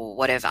or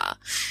whatever.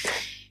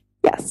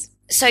 Yes.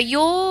 So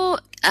your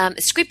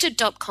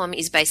Scripted.com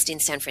is based in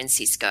San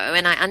Francisco,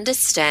 and I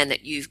understand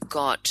that you've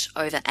got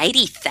over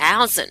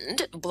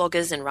 80,000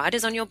 bloggers and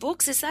writers on your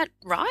books. Is that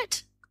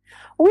right?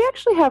 We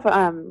actually have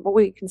what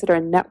we consider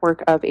a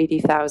network of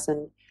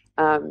 80,000.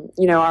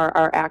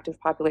 Our active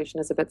population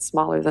is a bit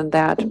smaller than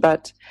that,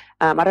 but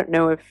I don't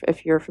know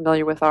if you're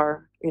familiar with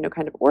our,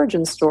 kind of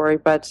origin story,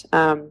 but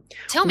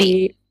tell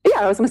me.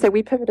 I was going to say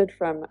we pivoted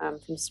from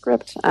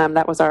Script.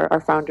 That was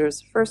our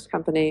founder's first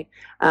company,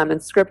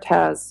 and Script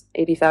has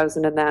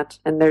 80,000 in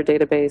their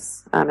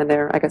database and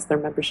their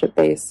membership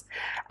base.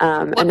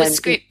 What was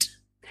Script?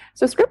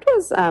 So Script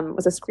was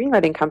a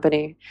screenwriting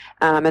company,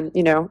 and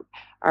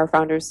our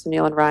founders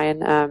Sunil and Ryan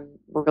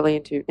were really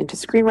into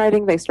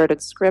screenwriting. They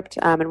started Script,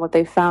 and what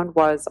they found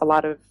was a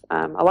lot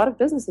of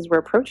businesses were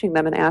approaching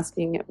them and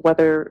asking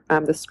whether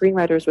the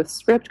screenwriters with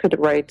Script could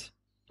write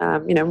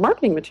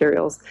marketing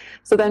materials.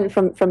 So then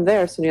from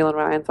there, Sunil and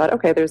Ryan thought,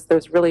 okay,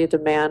 there's really a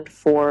demand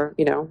for,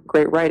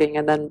 great writing.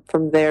 And then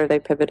from there, they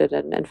pivoted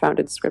and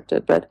founded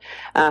Scripted. But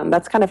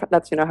that's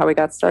how we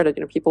got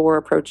started. People were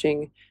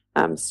approaching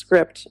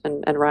Script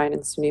and Ryan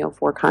and Sunil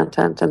for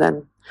content. And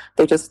then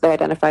they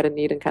identified a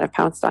need and kind of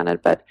pounced on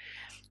it. But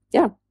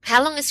yeah.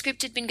 How long has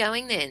Scripted been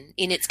going then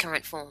in its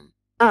current form?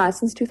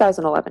 Since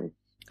 2011.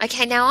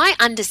 Okay, now I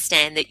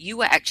understand that you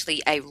were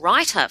actually a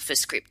writer for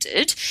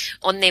Scripted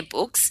on their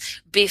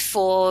books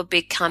before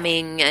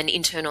becoming an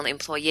internal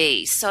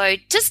employee. So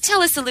just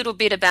tell us a little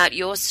bit about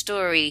your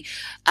story.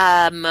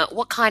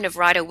 What kind of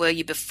writer were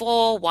you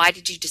before? Why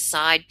did you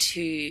decide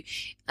to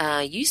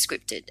use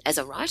Scripted as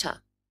a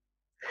writer?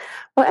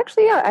 Well,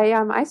 actually,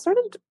 I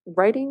started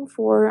writing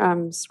for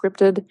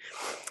Scripted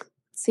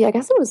see, I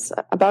guess it was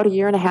about a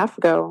year and a half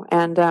ago,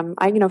 and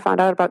I, found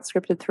out about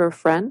Scripted through a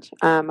friend.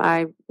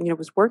 I,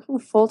 was working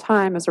full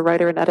time as a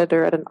writer and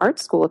editor at an art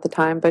school at the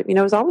time, but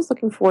was always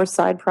looking for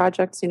side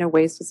projects,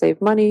 ways to save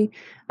money,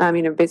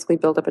 basically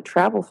build up a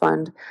travel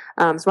fund.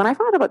 So when I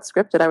found out about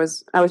Scripted, I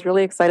was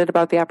really excited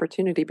about the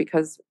opportunity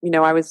because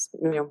I was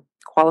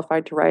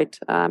qualified to write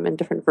in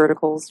different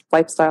verticals: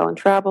 lifestyle and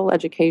travel,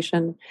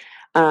 education,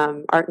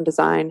 art and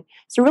design.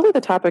 So really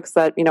the topics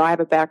that, I have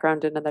a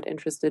background in and that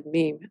interested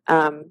me.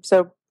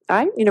 So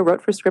I,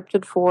 wrote for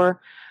Scripted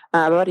for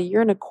about a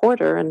year and a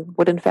quarter and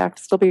would in fact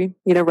still be,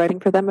 writing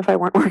for them if I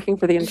weren't working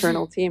for the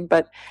internal team.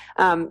 But,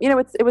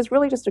 it was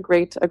really just a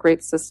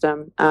great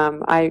system.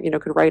 I,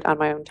 could write on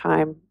my own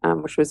time,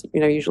 which was,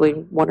 usually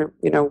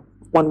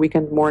one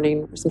weekend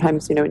morning, or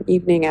sometimes, an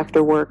evening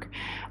after work.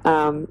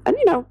 And,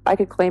 I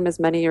could claim as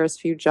many or as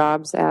few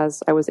jobs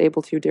as I was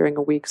able to during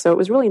a week. So it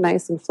was really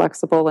nice and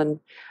flexible. And,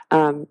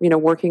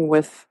 working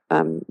with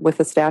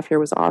the staff here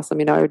was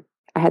awesome.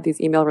 I had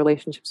these email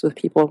relationships with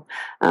people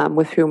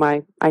with whom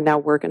I now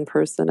work in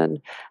person.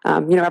 And,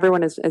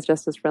 everyone is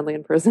just as friendly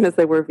in person as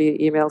they were via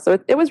email. So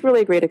it was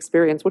really a great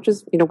experience, which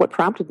is, what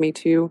prompted me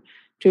to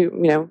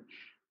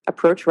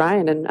approach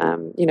Ryan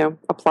and,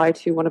 apply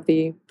to one of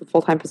the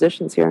full-time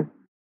positions here.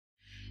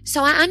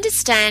 So I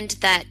understand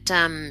that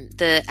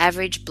the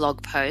average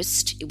blog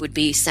post would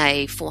be,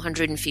 say,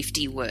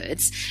 450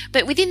 words.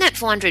 But within that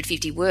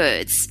 450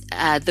 words,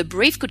 the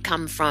brief could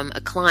come from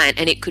a client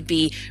and it could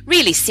be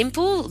really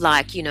simple,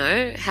 like,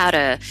 how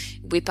to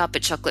whip up a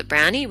chocolate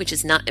brownie, which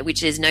is no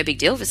big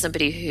deal for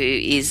somebody who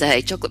is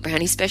a chocolate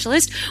brownie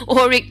specialist,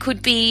 or it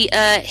could be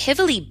a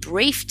heavily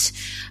briefed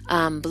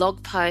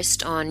blog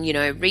post on,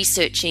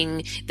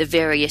 researching the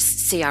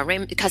various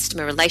CRM,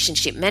 customer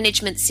relationship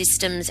management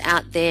systems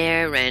out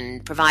there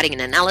and providing an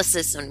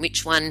analysis on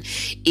which one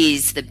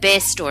is the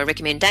best or a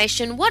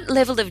recommendation. What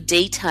level of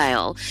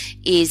detail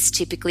is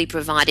typically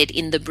provided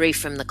in the brief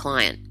from the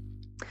client?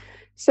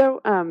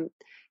 So,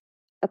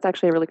 that's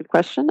actually a really good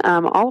question.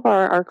 All of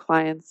our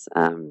clients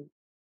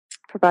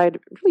provide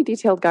really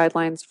detailed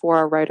guidelines for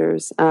our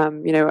writers.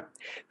 For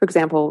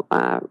example,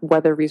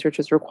 whether research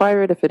is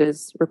required, if it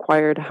is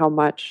required, how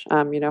much,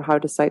 how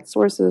to cite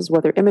sources,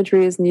 whether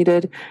imagery is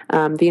needed,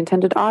 the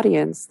intended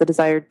audience, the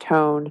desired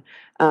tone,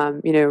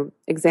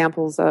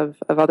 examples of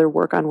other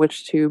work on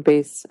which to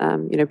base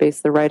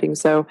the writing.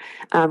 So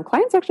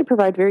clients actually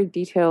provide very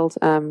detailed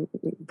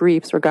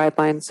briefs or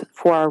guidelines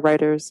for our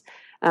writers.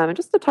 And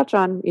just to touch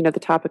on, the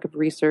topic of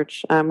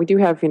research, we do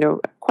have,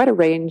 quite a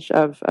range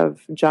of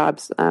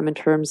jobs in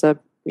terms of,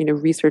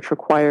 research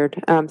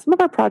required. Some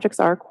of our projects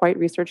are quite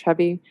research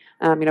heavy.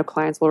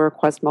 Clients will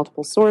request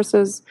multiple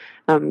sources,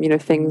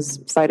 things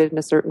cited in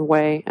a certain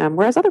way,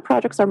 whereas other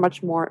projects are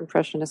much more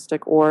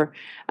impressionistic or,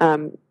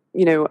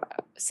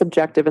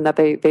 subjective in that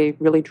they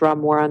really draw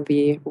more on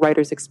the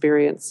writer's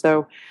experience.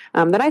 So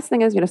the nice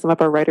thing is, some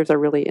of our writers are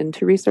really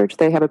into research.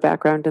 They have a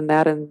background in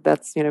that, and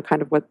that's,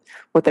 kind of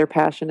what their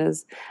passion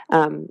is.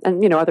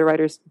 And, other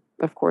writers,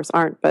 of course,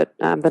 aren't. But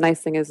the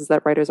nice thing is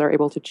that writers are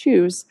able to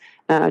choose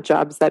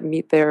jobs that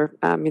meet their,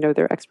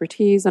 their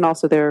expertise and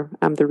also their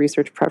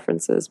research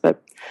preferences.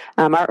 But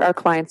our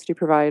clients do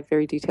provide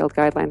very detailed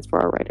guidelines for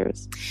our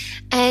writers.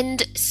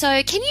 And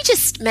so can you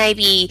just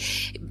maybe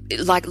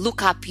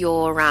look up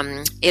your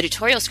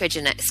editorial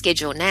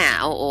schedule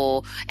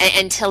now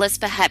and tell us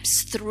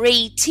perhaps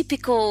 3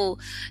 typical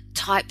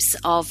types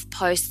of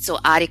posts or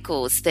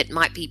articles that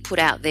might be put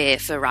out there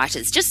for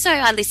writers, just so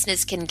our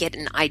listeners can get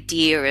an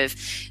idea of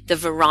the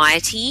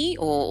variety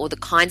or the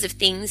kinds of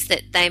things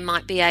that they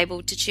might be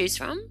able to choose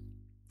from?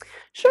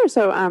 Sure.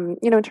 So,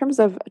 in terms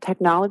of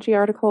technology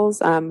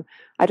articles,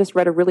 I just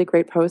read a really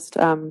great post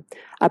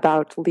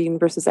about lean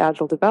versus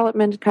agile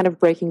development, kind of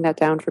breaking that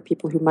down for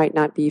people who might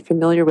not be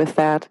familiar with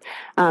that.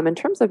 In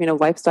terms of,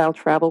 lifestyle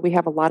travel, we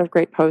have a lot of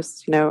great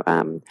posts,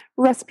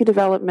 recipe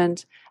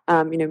development,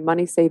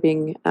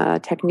 money-saving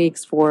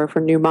techniques for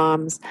new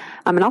moms.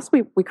 And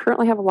also we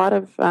currently have a lot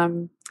of,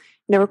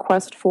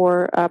 requests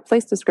for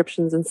place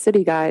descriptions and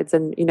city guides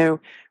and,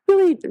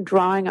 really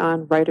drawing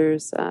on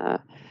writers'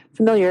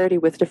 familiarity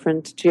with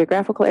different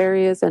geographical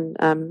areas and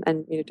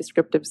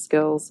descriptive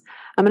skills.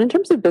 And in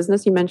terms of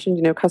business, you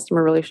mentioned,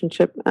 customer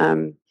relationship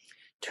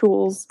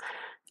tools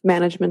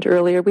management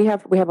earlier. We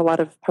have a lot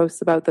of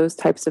posts about those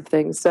types of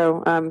things.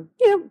 So,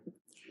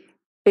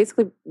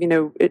 basically,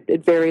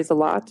 it varies a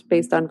lot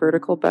based on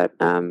vertical, but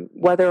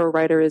whether a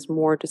writer is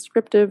more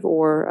descriptive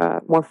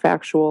or more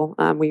factual,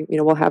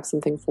 we'll have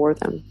something for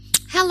them.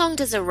 How long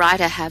does a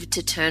writer have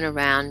to turn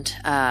around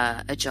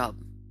a job?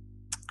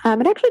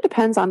 It actually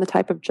depends on the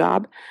type of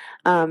job.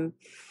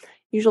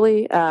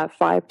 Usually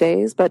 5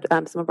 days, but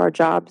some of our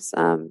jobs,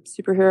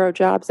 superhero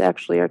jobs,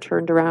 actually are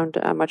turned around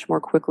much more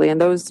quickly. And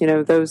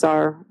those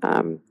are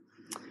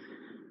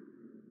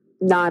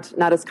not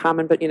as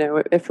common, but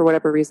if for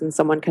whatever reason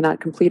someone cannot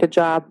complete a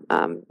job,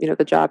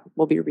 the job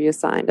will be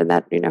reassigned, and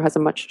that has a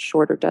much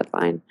shorter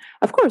deadline.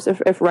 Of course,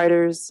 if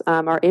writers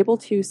are able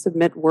to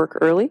submit work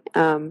early,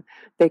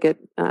 they get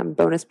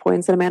bonus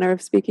points in a manner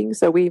of speaking.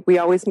 So we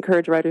always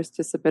encourage writers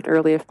to submit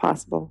early if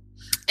possible.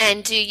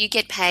 And do you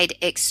get paid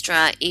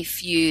extra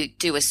if you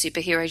do a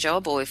superhero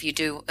job, or if you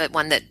do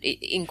one that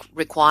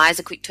requires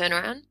a quick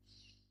turnaround?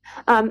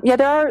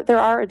 There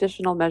are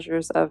additional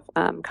measures of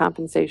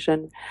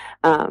compensation.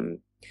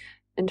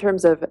 In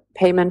terms of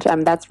payment,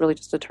 that's really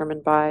just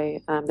determined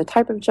by the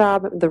type of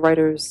job, the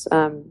writer's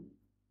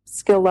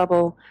skill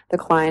level, the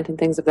client, and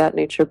things of that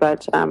nature.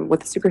 But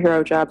with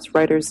superhero jobs,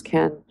 writers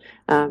can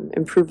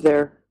improve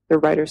their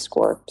writer's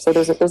score. So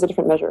there's a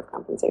different measure of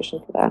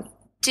compensation for that.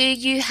 Do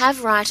you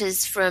have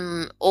writers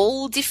from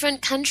all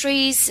different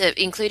countries,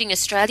 including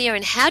Australia,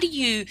 and how do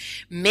you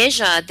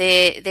measure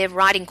their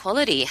writing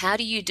quality? How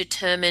do you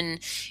determine,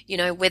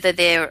 whether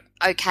they're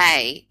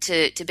okay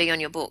to be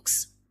on your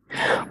books?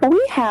 Well,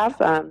 we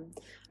have a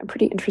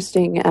pretty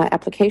interesting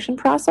application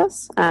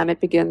process. It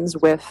begins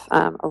with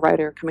a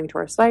writer coming to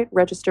our site,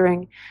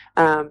 registering.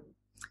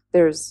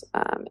 There's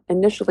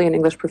initially an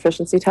English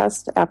proficiency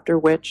test, after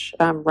which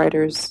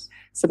writers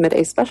submit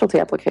a specialty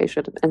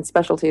application, and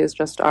specialty is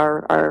just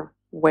our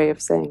way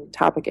of saying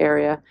topic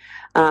area.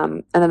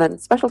 And then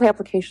specialty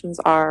applications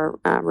are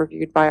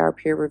reviewed by our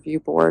peer review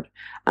board.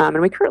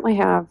 And we currently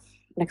have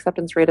an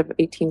acceptance rate of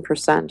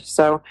 18%.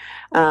 So,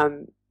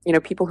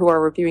 people who are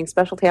reviewing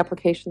specialty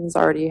applications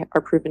already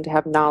are proven to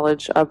have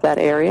knowledge of that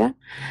area.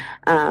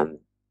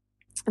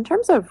 In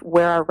terms of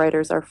where our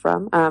writers are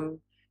from,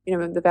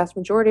 the vast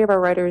majority of our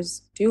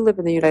writers do live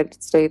in the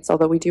United States,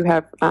 although we do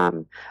have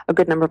a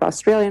good number of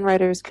Australian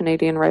writers,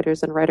 Canadian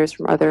writers, and writers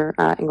from other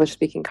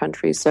English-speaking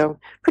countries. So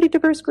pretty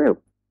diverse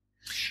group.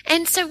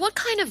 And so what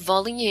kind of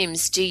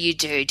volumes do you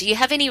do? Do you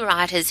have any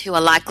writers who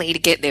are likely to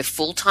get their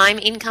full-time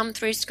income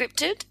through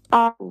Scripted?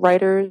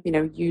 Writers,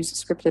 use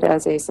Scripted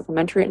as a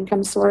supplementary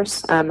income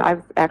source.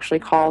 I've actually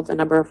called a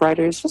number of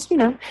writers, just,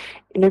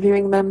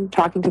 interviewing them,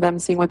 talking to them,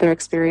 seeing what their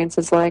experience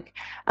is like.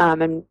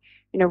 And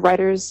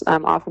writers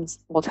often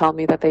will tell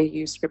me that they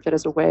use Scripted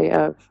as a way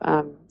of,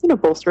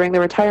 bolstering their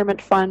retirement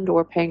fund,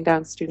 or paying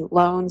down student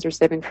loans, or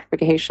saving for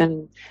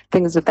vacation,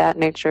 things of that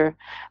nature.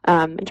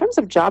 In terms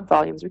of job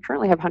volumes, we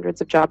currently have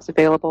hundreds of jobs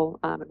available,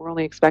 and we're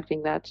only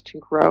expecting that to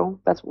grow.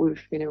 That's what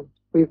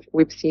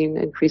we've seen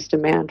increased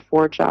demand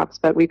for jobs,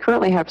 but we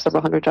currently have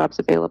several hundred jobs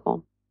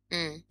available.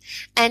 Mm.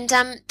 And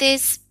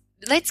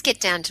let's get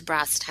down to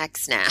brass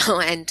tacks now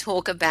and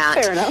talk about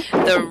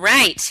the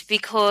rate,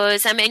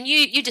 because,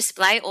 you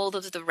display all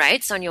of the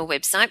rates on your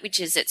website, which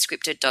is at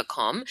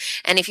scripted.com.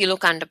 And if you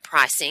look under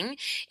pricing,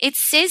 it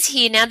says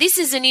here, now this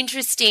is going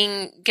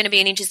to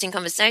be an interesting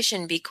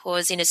conversation,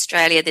 because in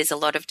Australia there's a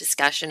lot of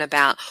discussion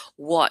about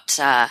what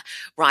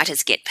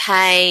writers get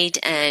paid,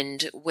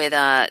 and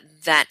whether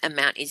that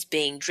amount is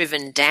being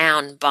driven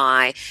down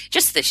by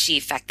just the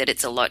sheer fact that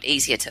it's a lot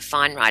easier to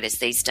find writers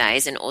these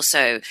days, and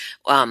also,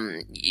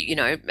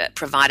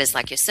 providers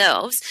like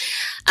yourselves.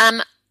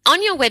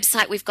 On your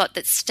website, we've got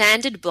that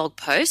standard blog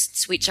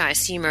posts, which I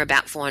assume are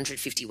about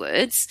 450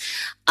 words,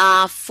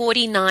 are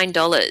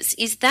 $49.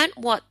 Is that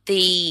what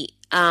the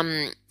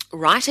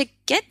writer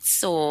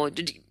gets, or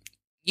do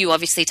you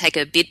obviously take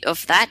a bit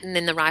of that and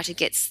then the writer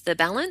gets the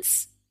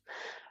balance?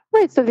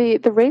 Right. So the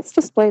rates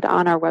displayed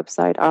on our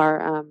website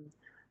are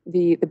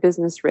the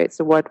business rates,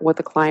 so what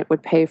the client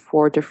would pay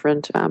for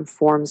different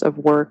forms of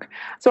work.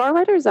 So our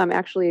writers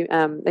actually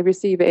they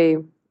receive a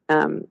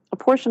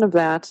portion of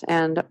that,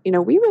 and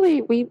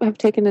we have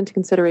taken into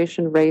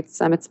consideration rates.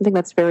 It's something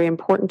that's very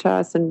important to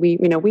us, and we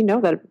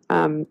know that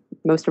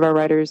most of our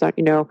writers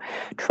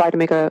try to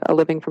make a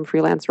living from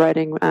freelance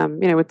writing.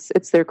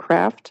 It's their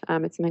craft.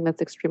 It's something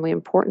that's extremely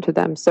important to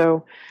them.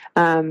 So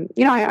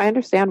I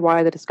understand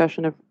why the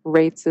discussion of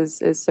rates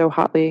is so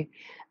hotly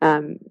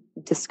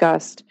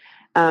discussed.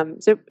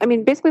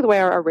 Basically the way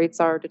our rates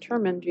are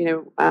determined,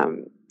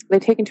 they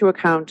take into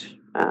account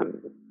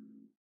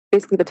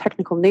basically the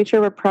technical nature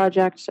of a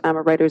project, a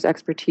writer's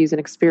expertise and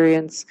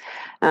experience,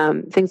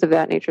 things of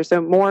that nature.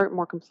 So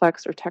more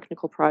complex or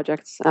technical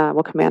projects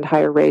will command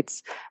higher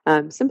rates.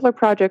 Simpler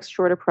projects,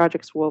 shorter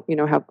projects will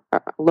have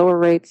lower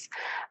rates.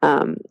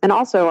 And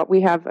also we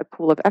have a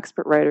pool of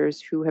expert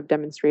writers who have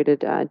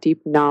demonstrated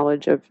deep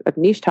knowledge of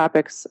niche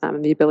topics,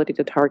 and the ability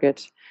to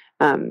target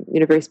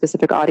very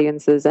specific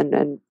audiences,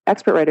 and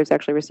expert writers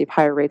actually receive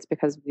higher rates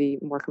because of the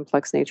more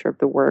complex nature of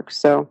the work.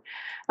 So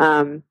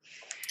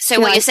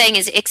what you're saying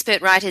is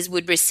expert writers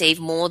would receive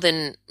more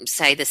than,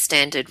 say, the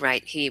standard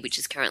rate here, which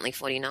is currently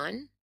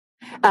 $49?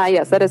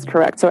 Yes, that is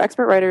correct. So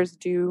expert writers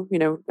do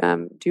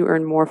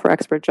earn more for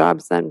expert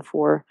jobs than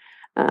for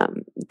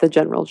the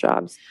general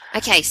jobs.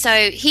 Okay,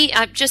 so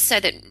here, just so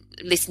that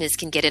listeners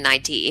can get an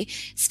idea,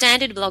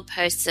 standard blog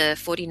posts are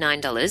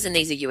 $49, and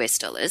these are US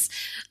dollars.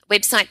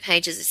 Website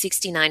pages are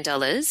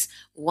 $69.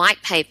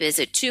 White papers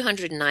are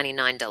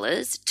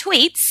 $299.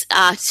 Tweets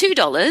are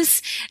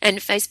 $2, and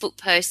Facebook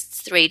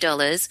posts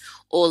 $3.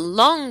 Or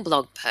long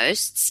blog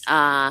posts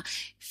are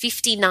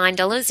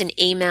 $59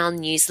 and email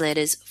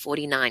newsletters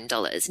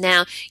 $49.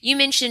 Now, you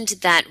mentioned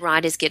that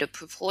writers get a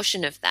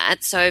proportion of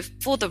that. So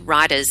for the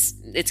writers,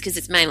 it's because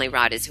it's mainly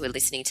writers who are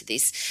listening to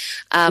this,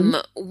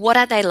 what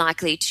are they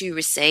likely to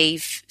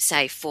receive,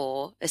 say,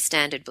 for a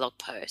standard blog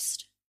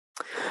post?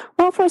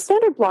 Well, for a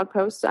standard blog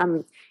post,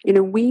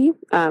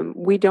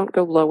 we don't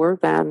go lower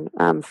than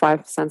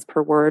 5 cents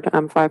per word.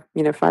 5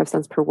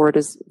 cents per word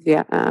is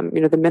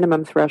the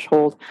minimum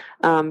threshold.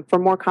 For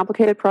more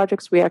complicated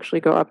projects, we actually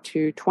go up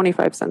to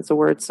 25 cents a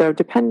word. So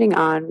depending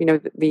on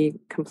the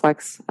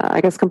complex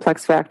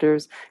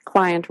factors,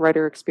 client,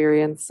 writer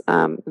experience,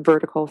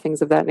 vertical,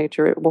 things of that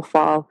nature, it will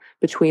fall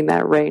between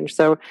that range.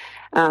 So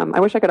I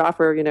wish I could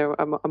offer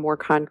a more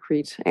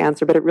concrete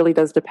answer, but it really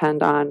does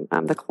depend on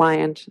the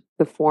client,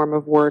 the form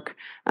of work,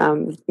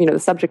 the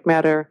subject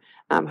matter,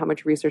 how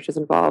much research is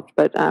involved.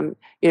 But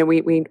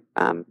we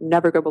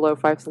never go below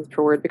 5 cents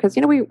per word because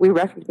we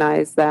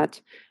recognize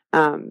that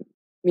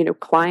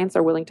clients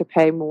are willing to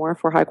pay more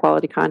for high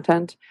quality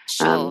content.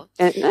 Sure.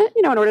 And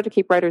in order to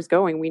keep writers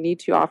going, we need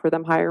to offer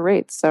them higher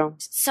rates. So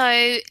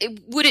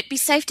would it be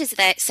safe to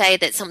say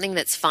that something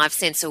that's 5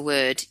 cents a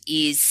word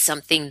is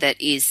something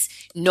that is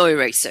no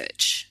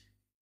research?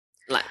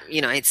 Like,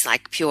 it's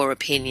like pure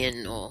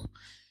opinion or...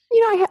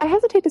 I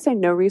hesitate to say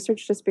no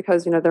research just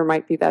because, there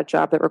might be that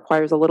job that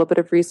requires a little bit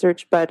of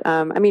research. But,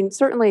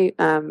 certainly,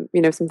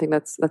 something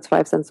that's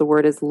 5 cents a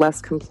word is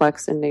less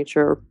complex in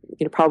nature,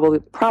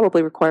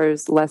 probably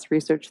requires less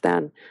research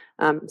than,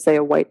 say,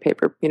 a white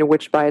paper,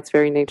 which by its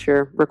very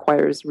nature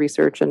requires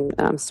research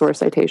and source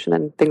citation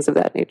and things of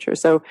that nature.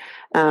 So,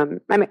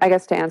 I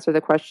guess to answer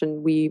the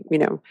question,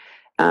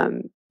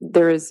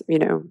 there is,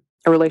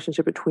 a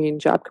relationship between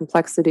job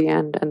complexity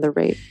and the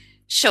rate.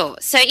 Sure.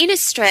 So in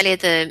Australia,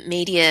 the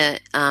Media,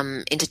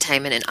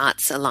 Entertainment and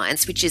Arts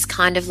Alliance, which is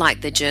kind of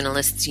like the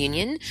Journalists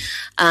Union,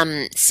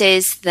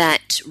 says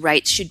that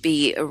rates should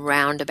be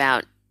around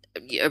about,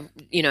 and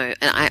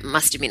I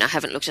must admit I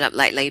haven't looked it up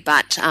lately,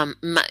 but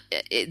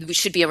it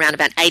should be around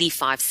about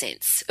 85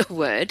 cents a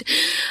word.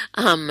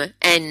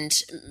 And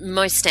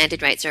most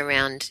standard rates are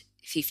around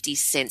 50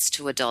 cents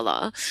to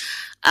 $1.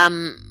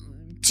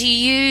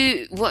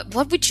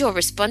 What would your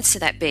response to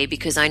that be?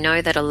 Because I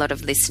know that a lot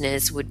of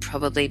listeners would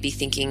probably be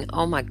thinking,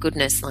 oh my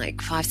goodness,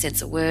 like 5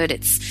 cents a word,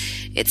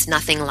 it's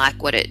nothing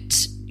like what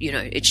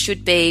it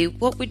should be.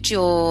 What would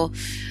your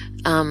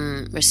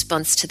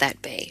response to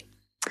that be?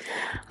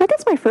 I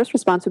guess my first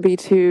response would be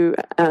to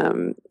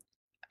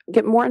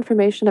get more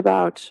information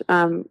about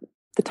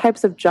the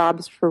types of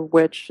jobs for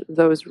which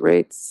those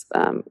rates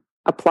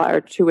apply, or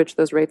to which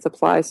those rates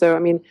apply. So,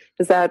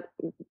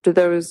 do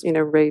those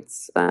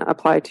rates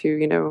apply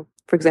to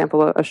for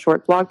example, a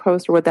short blog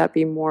post, or would that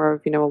be more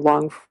of a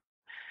long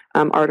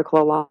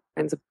article along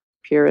the lines of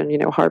appear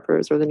in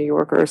Harper's or the New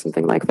Yorker or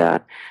something like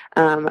that?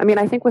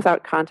 I think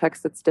without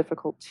context, it's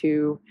difficult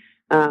to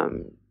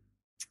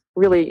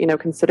really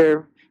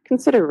consider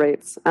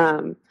rates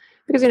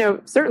because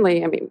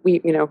certainly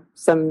we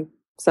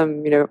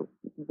some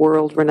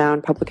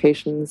world-renowned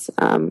publications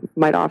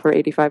might offer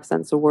 85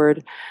 cents a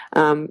word,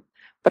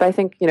 but I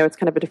think it's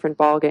kind of a different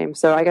ballgame.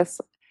 So I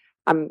guess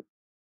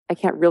I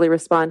can't really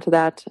respond to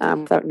that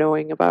without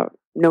knowing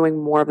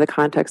more of the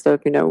context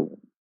of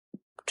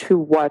to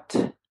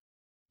what.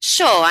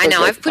 Sure, I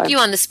know. I've put you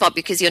on the spot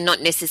because you're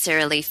not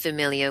necessarily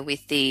familiar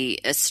with the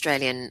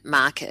Australian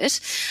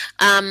market.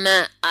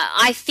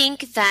 I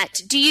think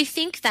that. Do you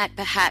think that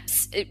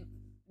perhaps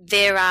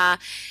there are?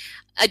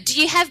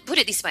 Put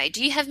it this way,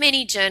 do you have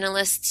many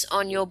journalists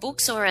on your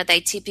books, or are they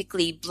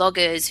typically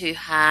bloggers who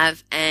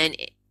have an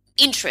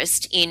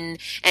interest in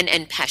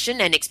and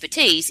passion and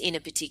expertise in a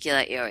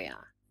particular area?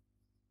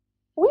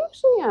 We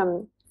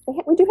actually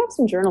we do have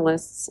some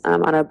journalists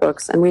on our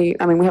books, and we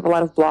have a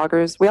lot of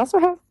bloggers. We also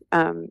have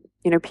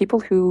people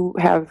who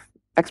have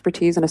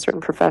expertise in a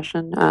certain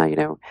profession,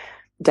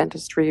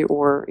 dentistry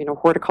or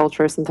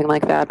horticulture or something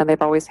like that, and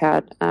they've always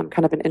had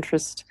kind of an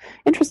interest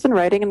in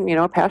writing and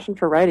a passion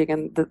for writing,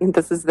 and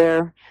this is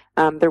their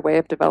way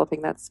of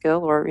developing that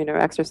skill or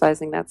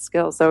exercising that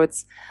skill. So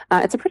it's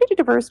a pretty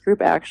diverse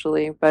group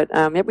actually, but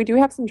we do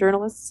have some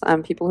journalists,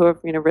 people who have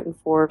written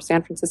for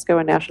San Francisco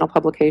and national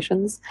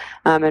publications,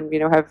 and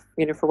have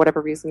for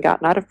whatever reason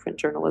gotten out of print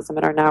journalism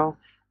and are now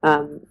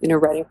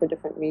writing for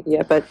different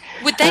media. But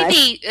would they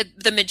be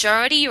the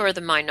majority or the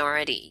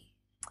minority?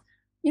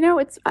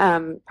 It's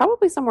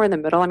probably somewhere in the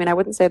middle. I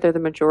wouldn't say they're the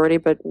majority,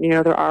 but,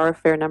 there are a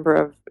fair number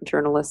of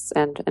journalists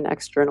and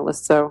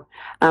ex-journalists. So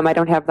I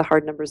don't have the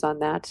hard numbers on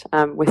that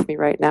with me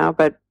right now,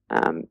 but,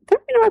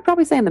 I'd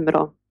probably say in the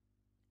middle.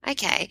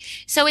 Okay.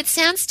 So it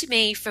sounds to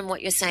me from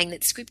what you're saying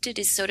that scripted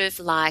is sort of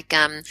like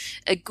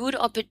a good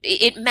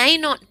it may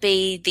not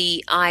be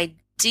the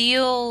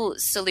ideal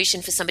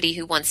solution for somebody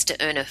who wants to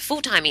earn a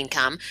full-time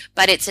income,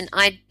 but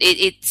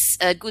it's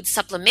a good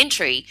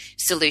supplementary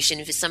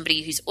solution for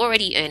somebody who's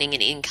already earning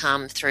an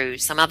income through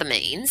some other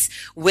means,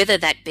 whether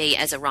that be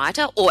as a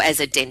writer or as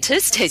a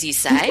dentist, as you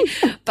say,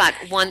 but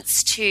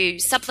wants to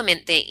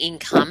supplement their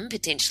income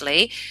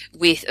potentially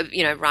with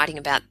writing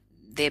about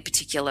their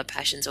particular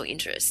passions or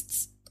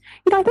interests.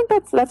 I think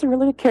that's a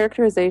really good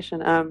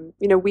characterization.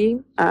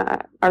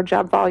 Our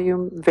job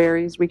volume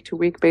varies week to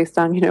week based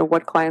on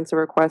what clients are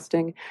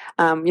requesting.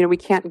 We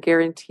can't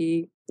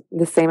guarantee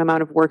the same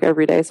amount of work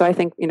every day. So I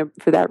think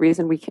for that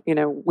reason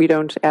we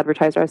don't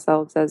advertise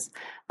ourselves as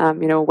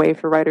a way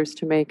for writers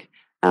to make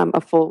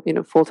a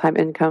full-time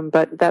income.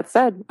 But that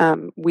said,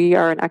 we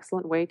are an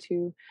excellent way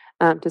to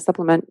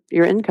supplement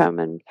your income.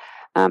 And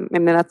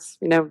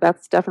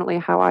that's definitely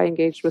how I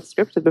engaged with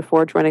Scripted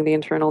before joining the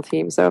internal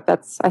team. So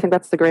I think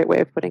that's the great way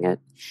of putting it.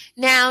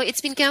 Now,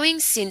 it's been going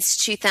since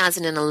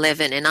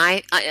 2011, and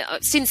I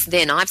since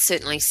then I've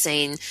certainly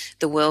seen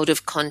the world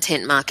of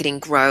content marketing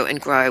grow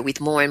and grow, with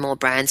more and more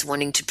brands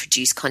wanting to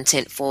produce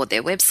content for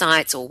their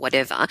websites or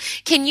whatever.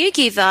 Can you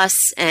give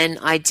us an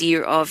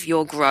idea of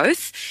your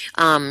growth?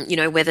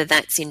 Whether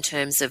that's in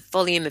terms of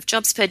volume of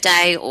jobs per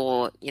day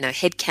or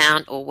head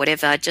count or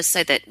whatever, just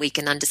so that we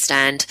can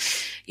understand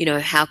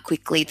how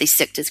quickly this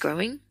sector's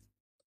growing?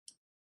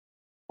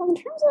 Well, in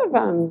terms of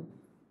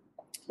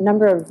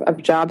number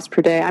of jobs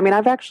per day, I mean,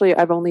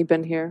 I've only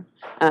been here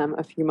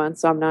a few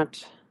months, so I'm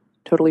not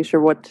totally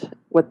sure what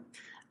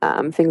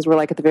things were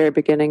like at the very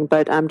beginning.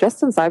 But just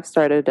since I've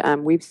started,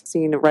 we've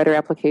seen writer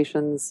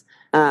applications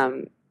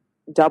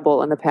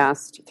double in the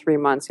past 3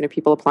 months.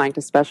 People applying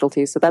to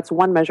specialties. So that's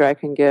one measure I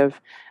can give.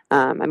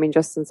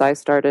 Just since I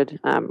started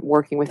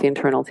working with the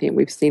internal team,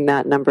 we've seen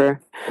that number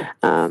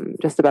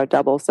just about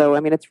double. So,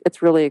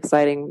 it's really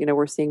exciting.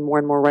 We're seeing more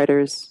and more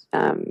writers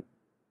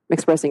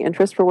expressing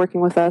interest for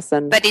working with us.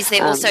 But is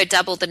there also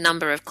double the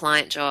number of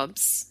client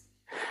jobs?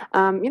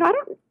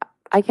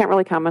 I can't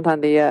really comment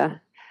on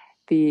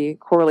the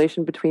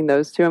correlation between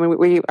those two.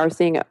 We are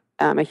seeing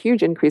a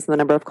huge increase in the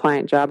number of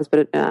client jobs,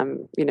 but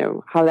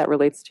how that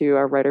relates to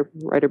our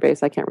writer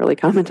base, I can't really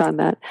comment on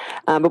that.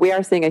 But we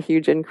are seeing a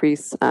huge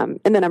increase in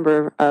the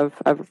number of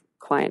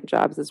client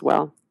jobs as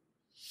well.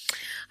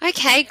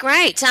 Okay,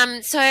 great.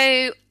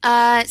 So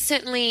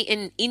certainly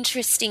an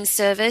interesting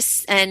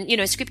service, and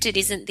Scripted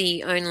isn't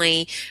the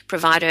only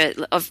provider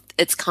of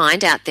its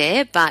kind out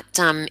there, but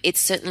it's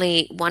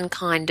certainly one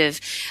kind of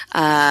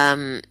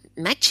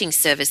matching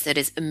service that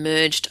has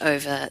emerged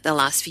over the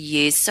last few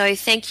years. So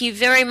thank you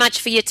very much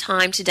for your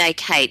time today,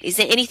 Kate. Is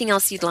there anything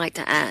else you'd like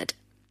to add?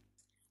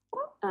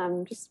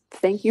 Just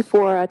thank you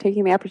for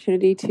taking the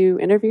opportunity to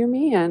interview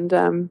me, and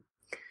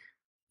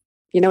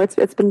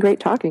it's been great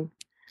talking.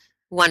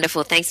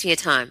 Wonderful. Thanks for your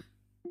time.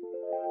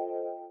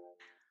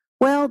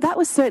 Well, that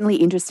was certainly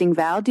interesting,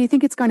 Val. Do you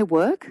think it's going to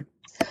work?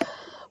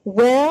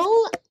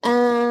 Well,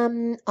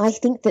 I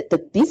think that the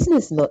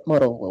business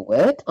model will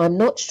work. I'm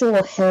not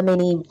sure how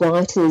many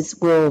writers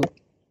will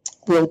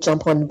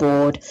jump on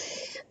board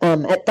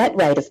at that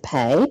rate of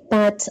pay,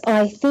 but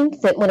I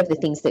think that one of the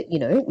things that,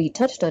 we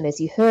touched on, as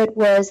you heard,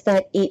 was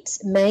that it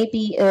may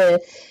be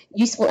a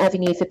useful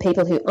avenue for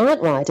people who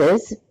aren't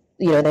writers.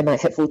 They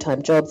might have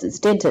full-time jobs as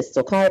dentists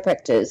or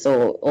chiropractors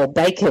or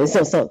bakers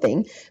or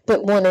something,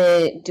 but want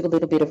to do a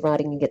little bit of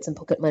writing and get some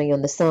pocket money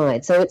on the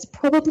side. So it's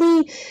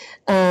probably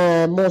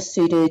more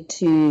suited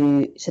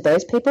to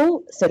those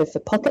people, sort of for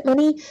pocket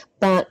money,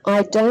 but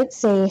I don't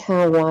see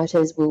how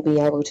writers will be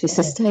able to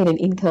sustain an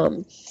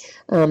income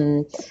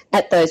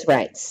at those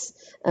rates.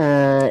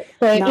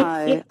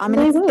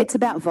 It's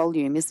about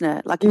volume, isn't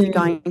it? Like if you're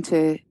going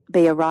to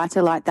be a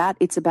writer like that,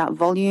 it's about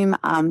volume.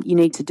 You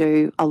need to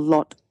do a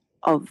lot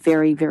of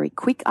very, very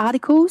quick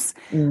articles.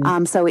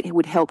 So it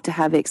would help to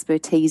have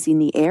expertise in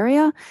the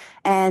area.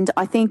 And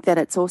I think that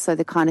it's also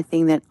the kind of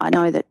thing that I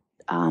know that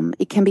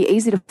it can be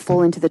easy to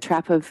fall into the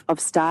trap of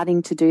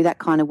starting to do that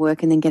kind of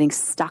work and then getting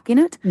stuck in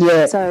it.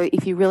 Yeah. So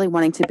if you're really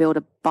wanting to build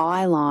a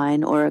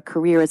byline or a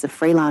career as a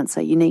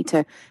freelancer, you need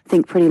to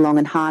think pretty long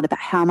and hard about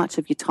how much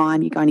of your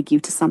time you're going to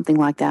give to something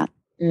like that.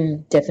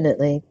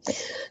 Definitely.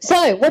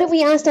 So what have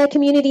we asked our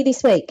community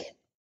this week?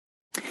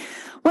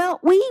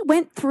 Well, we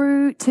went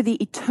through to the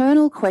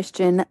eternal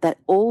question that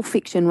all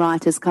fiction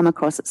writers come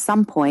across at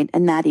some point,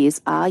 and that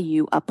is, are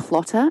you a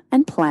plotter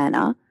and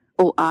planner,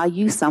 or are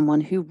you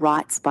someone who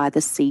writes by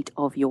the seat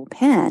of your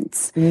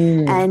pants?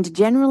 And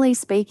generally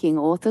speaking,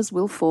 authors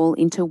will fall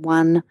into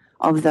one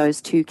of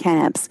those two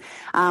camps.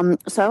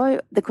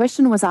 So the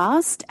question was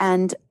asked,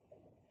 and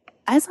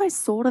as I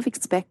sort of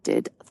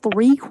expected,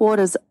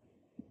 3/4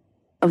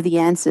 of the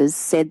answers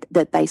said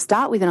that they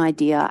start with an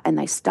idea and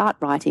they start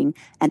writing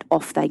and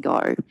off they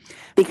go.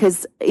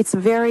 Because it's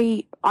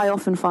I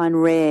often find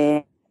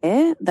rare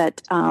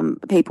that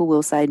people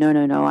will say,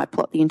 no, I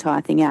plot the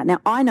entire thing out.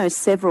 Now, I know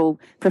several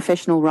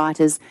professional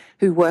writers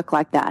who work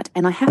like that.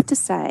 And I have to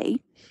say,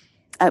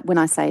 when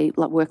I say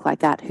work like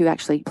that, who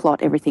actually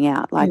plot everything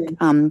out. Like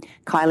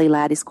Kylie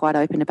Ladd is quite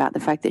open about the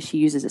fact that she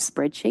uses a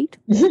spreadsheet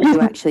to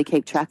actually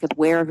keep track of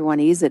where everyone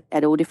is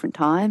at all different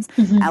times.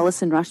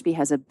 Alison Rushby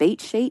has a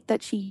beat sheet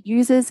that she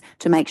uses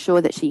to make sure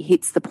that she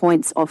hits the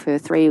points of her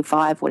 3 or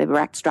 5, whatever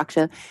act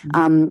structure,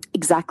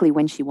 exactly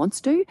when she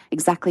wants to,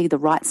 exactly the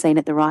right scene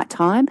at the right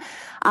time.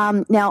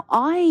 Now,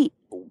 I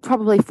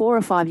probably 4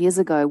 or 5 years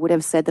ago would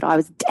have said that I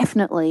was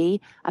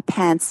definitely a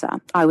pantser.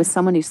 I was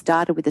someone who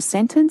started with a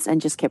sentence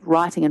and just kept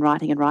writing and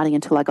writing and writing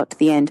until I got to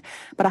the end.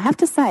 But I have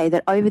to say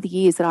that over the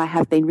years that I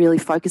have been really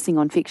focusing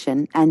on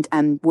fiction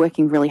and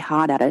working really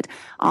hard at it,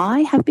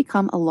 I have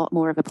become a lot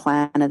more of a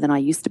planner than I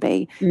used to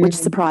be, which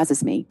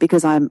surprises me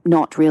because I'm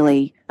not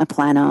really a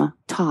planner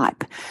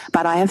type.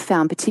 But I have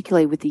found,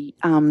 particularly with the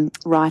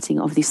writing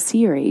of this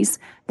series,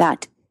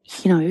 that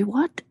you know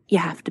what? You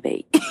have to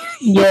be.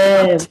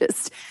 Yeah.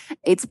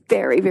 It's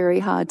very, very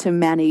hard to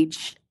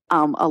manage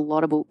a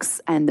lot of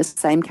books and the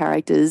same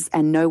characters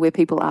and know where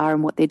people are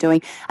and what they're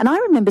doing. And I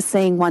remember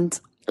seeing one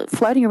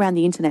floating around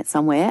the internet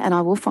somewhere, and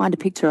I will find a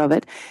picture of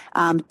it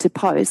to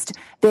post.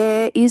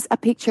 There is a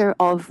picture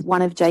of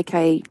one of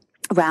J.K.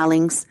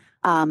 Rowling's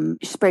not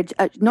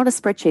a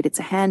spreadsheet, it's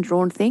a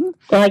hand-drawn thing.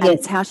 And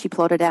it's how she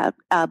plotted out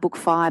book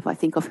 5, I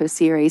think, of her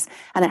series.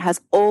 And it has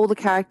all the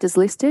characters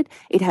listed.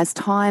 It has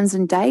times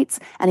and dates,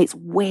 and it's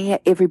where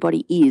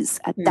everybody is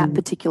at that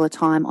particular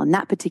time on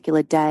that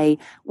particular day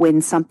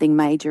when something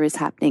major is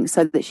happening,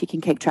 so that she can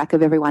keep track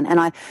of everyone. And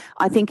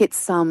I think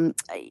it's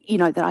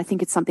I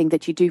think it's something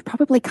that you do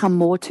probably come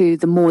more to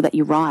the more that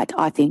you write.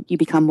 I think you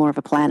become more of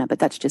a planner, but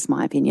that's just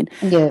my opinion.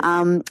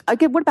 Yeah.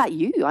 Okay, what about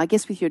you? I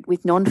guess with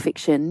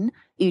nonfiction,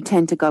 you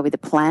tend to go with a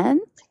plan?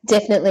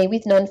 Definitely.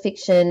 With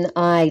nonfiction,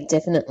 I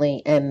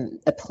definitely am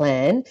a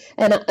planner.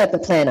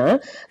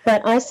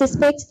 But I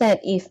suspect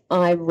that if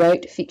I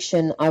wrote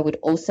fiction, I would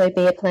also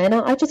be a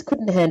planner. I just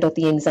couldn't handle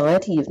the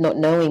anxiety of not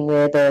knowing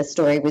where the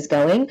story was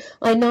going.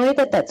 I know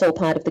that that's all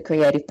part of the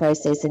creative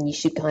process, and you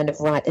should kind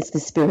of write as the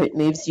spirit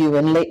moves you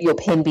and let your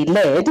pen be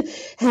led.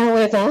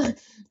 However,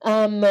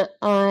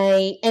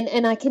 I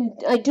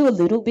do a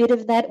little bit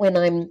of that when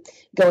I'm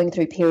going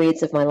through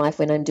periods of my life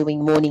when I'm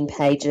doing morning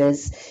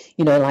pages,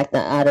 like the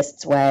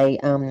Artist's Way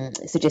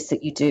suggests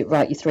that you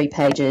write your 3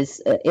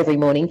 pages every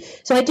morning.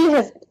 So I do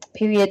have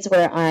periods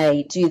where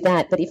I do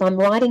that, but if I'm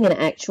writing an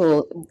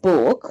actual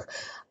book,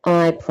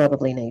 I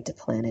probably need to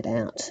plan it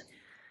out.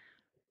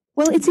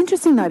 Well, it's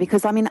interesting though,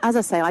 because I mean, as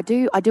I say, I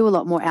do a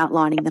lot more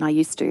outlining than I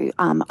used to.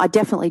 I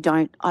definitely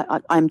don't.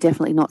 I'm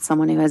definitely not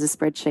someone who has a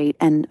spreadsheet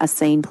and a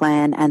scene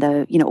plan and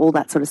all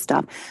that sort of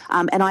stuff.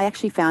 And I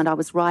actually found I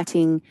was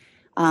writing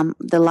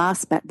the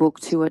last book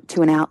to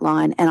an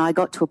outline, and I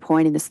got to a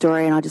point in the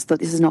story and I just thought,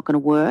 this is not going to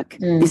work.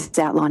 This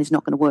outline is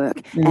not going to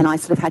work. And I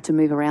sort of had to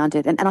move around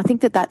it. And I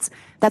think that's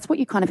what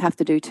you kind of have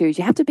to do too. Is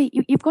you have to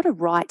you've got to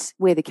write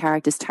where the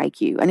characters take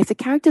you. And if the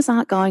characters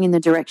aren't going in the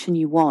direction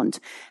you want,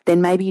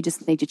 then maybe you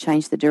just need to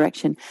change the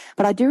direction.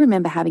 But I do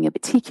remember having a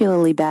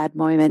particularly bad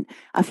moment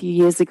a few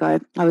years ago.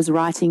 I was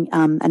writing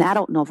an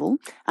adult novel,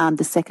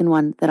 the second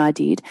one that I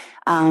did,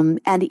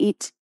 and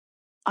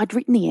I'd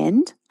written the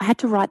end. I had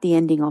to write the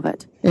ending of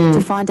it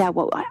to find out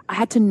I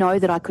had to know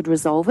that I could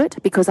resolve it,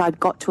 because I'd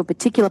got to a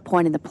particular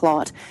point in the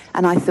plot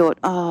and I thought,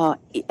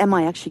 am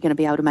I actually going to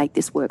be able to make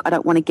this work? I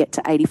don't want to get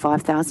to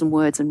 85,000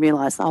 words and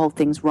realise the whole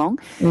thing's wrong.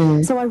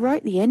 So I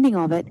wrote the ending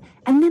of it,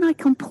 and then I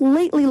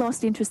completely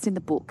lost interest in the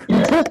book.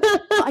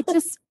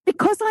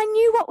 Because I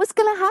knew what was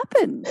going to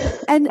happen.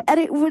 And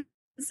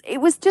it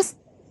was just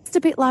a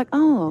bit like,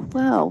 oh,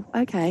 well,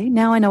 okay,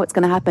 now I know what's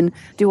going to happen.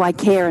 Do I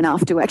care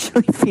enough to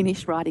actually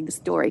finish writing the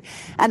story?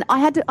 And I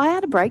had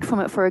a break from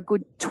it for a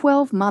good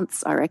 12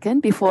 months, I reckon,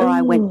 before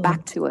I went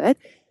back to it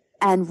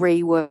and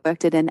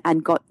reworked it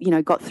and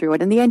got through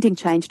it. And the ending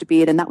changed a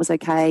bit, and that was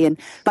okay.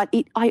 But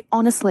I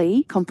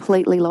honestly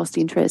completely lost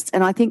interest.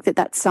 And I think that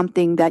that's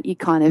something that you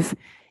kind of,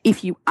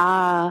 if you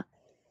are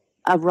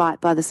a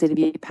right by the seat of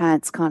your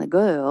pants kind of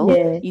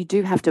girl, you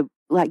do have to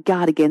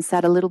guard against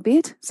that a little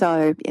bit.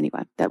 So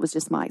anyway, that was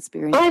just my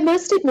experience. I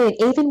must admit,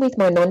 even with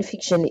my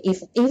nonfiction,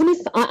 even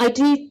if I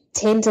do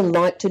tend to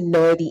like to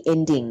know the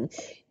ending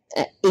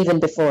even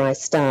before I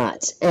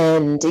start,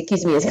 and it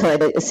gives me a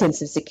kind of a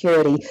sense of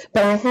security.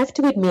 But I have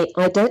to admit,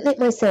 I don't let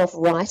myself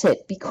write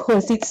it,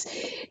 because it's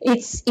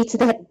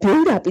that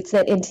build-up, it's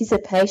that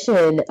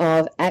anticipation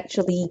of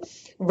actually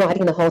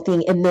writing the whole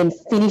thing and then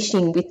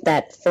finishing with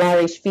that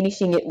flourish,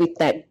 finishing it with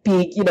that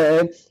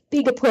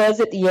big applause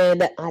at the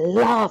end that I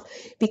love,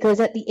 because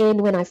at the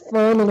end, when I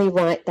finally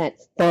write that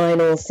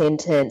final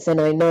sentence and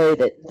I know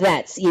that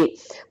that's it,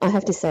 I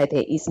have to say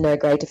there is no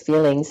greater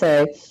feeling.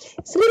 So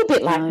it's a little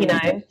bit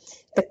like,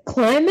 the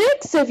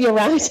climax of your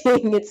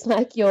writing. It's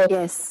like your...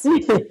 Yes.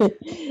 And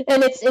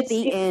it's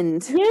the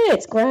end. Yeah,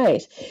 it's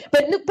great.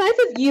 But look, both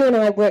of you and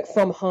I work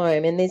from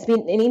home, and there's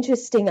been an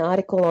interesting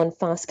article on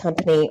Fast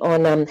Company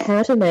on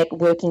how to make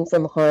working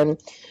from home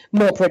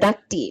more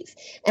productive.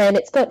 And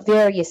it's got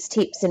various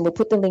tips, and we'll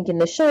put the link in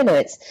the show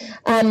notes.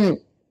 And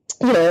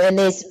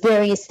there's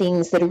various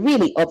things that are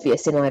really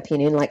obvious, in my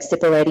opinion, like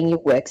separating your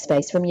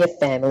workspace from your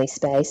family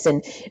space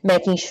and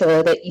making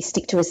sure that you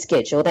stick to a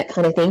schedule, that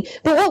kind of thing.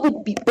 But what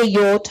would be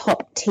your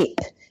top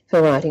tip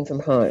for writing from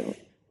home?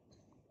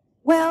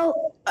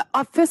 Well,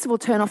 first of all,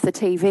 turn off the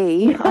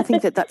TV. I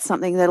think that's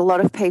something that a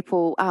lot of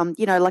people,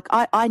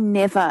 I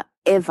never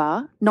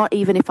ever, not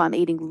even if I'm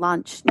eating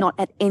lunch, not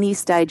at any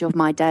stage of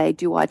my day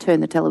do I turn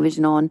the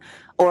television on.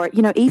 Or,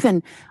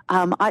 even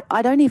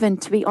I don't even,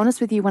 to be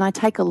honest with you, when I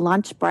take a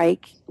lunch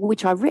break,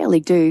 which I rarely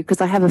do because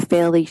I have a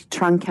fairly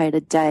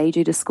truncated day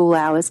due to school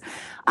hours,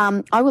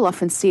 I will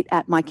often sit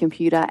at my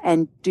computer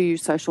and do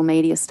social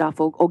media stuff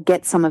or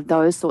get some of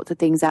those sorts of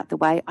things out the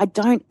way. I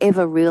don't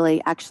ever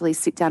really actually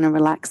sit down and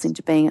relax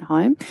into being at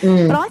home.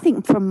 But I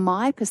think from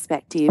my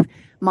perspective,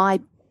 my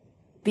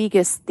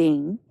biggest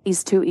thing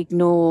is to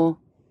ignore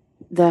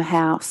the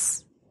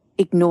house,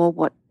 ignore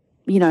what,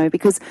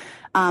 because,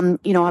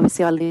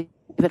 obviously I live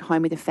at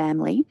home with a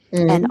family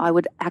and I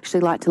would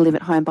actually like to live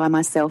at home by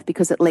myself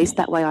because at least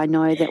that way I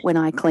know that when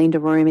I cleaned a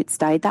room, it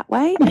stayed that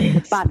way.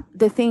 But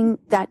the thing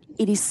that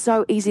it is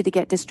so easy to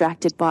get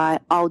distracted by,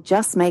 I'll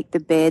just make the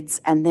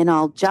beds and then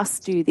I'll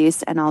just do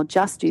this and I'll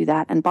just do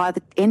that. And by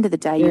the end of the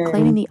day, you're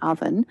cleaning the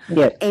oven,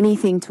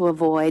 anything to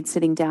avoid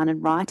sitting down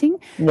and writing.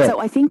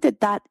 So I think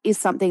that is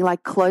something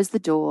like close the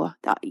door.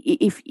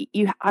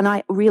 And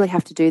I really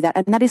have to do that.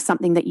 And that is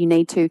something that you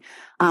need to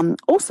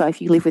also,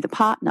 if you live with a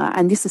partner,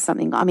 and this is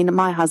something,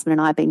 my husband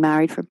and I have been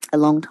married for a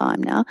long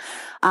time now,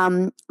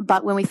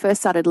 but when we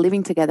first started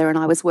living together and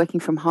I was working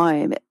from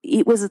home,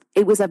 it was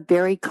a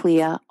very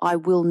clear, I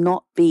will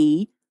not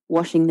be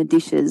washing the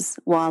dishes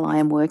while I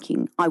am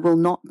working. I will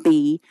not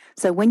be.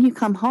 So when you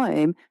come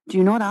home,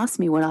 do not ask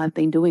me what I've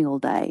been doing all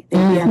day.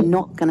 We are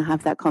not going to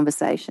have that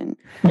conversation.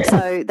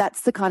 So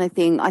that's the kind of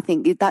thing, I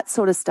think that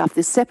sort of stuff,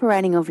 the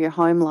separating of your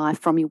home life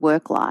from your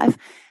work life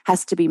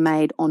has to be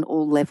made on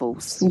all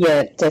levels.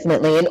 Yeah,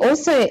 definitely. And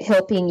also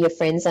helping your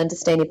friends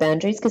understand your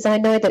boundaries, because I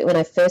know that when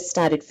I first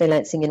started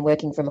freelancing and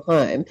working from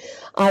home,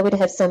 I would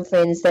have some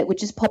friends that would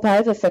just pop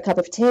over for a cup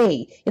of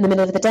tea in the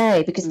middle of the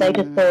day because they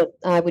just thought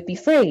I would be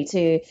free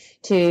to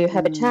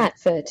have a chat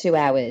for 2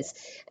 hours.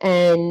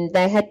 And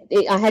I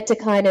had to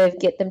kind of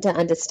get them to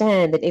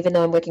understand that even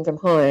though I'm working from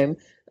home,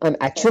 I'm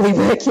actually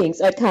working,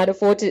 so I can't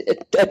afford to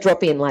a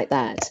drop in like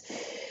that.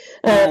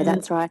 No,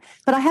 that's right.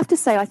 But I have to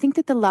say, I think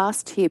that the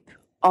last tip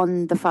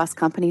on the Fast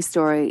Company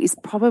story is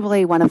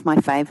probably one of my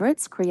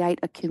favourites, create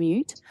a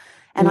commute.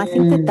 And I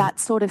think that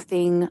sort of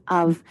thing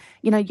of,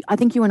 I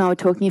think you and I were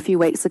talking a few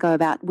weeks ago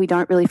about we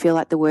don't really feel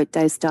like the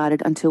workday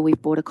started until we've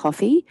bought a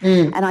coffee.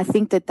 And I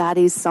think that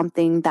is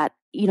something that,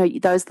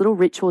 those little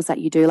rituals that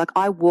you do, like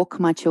I walk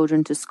my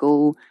children to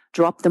school,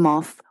 drop them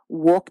off,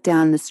 walk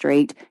down the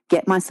street,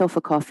 get myself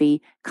a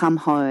coffee, come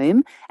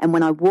home. And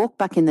when I walk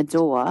back in the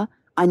door,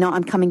 I know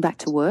I'm coming back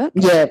to work.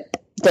 Yeah.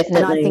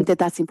 Definitely. And I think that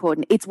that's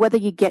important. It's whether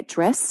you get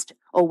dressed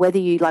or whether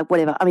you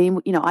whatever.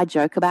 I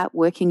joke about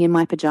working in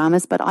my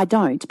pajamas, but I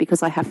don't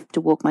because I have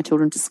to walk my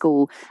children to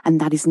school and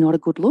that is not a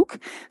good look.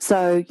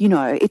 So,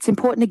 it's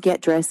important to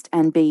get dressed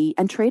and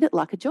treat it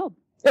like a job.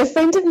 A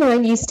friend of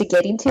mine used to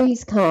get into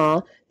his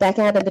car, back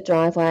out of the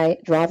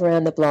driveway, drive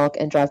around the block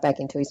and drive back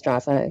into his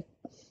driveway.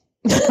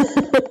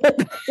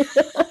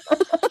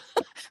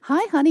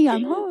 Hi, honey,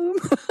 I'm home.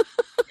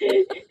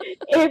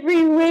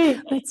 Every week.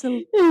 That is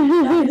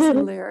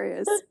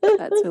hilarious.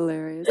 That's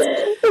hilarious.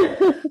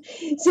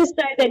 Just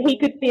so that he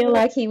could feel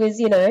like he was,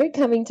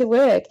 coming to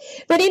work.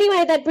 But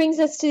anyway, that brings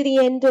us to the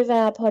end of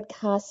our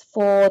podcast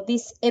for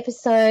this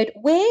episode.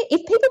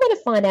 If people want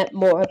to find out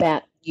more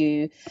about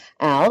you,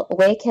 Al,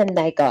 where can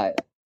they go?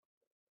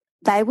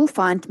 They will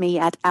find me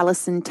at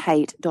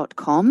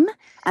alisontate.com,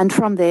 and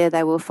from there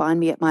they will find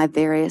me at my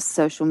various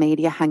social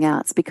media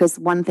hangouts, because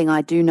one thing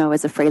I do know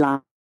as a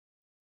freelancer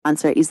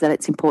is that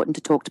it's important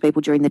to talk to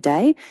people during the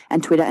day,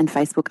 and Twitter and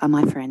Facebook are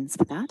my friends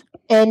for that.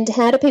 And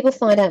how do people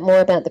find out more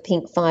about the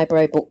Pink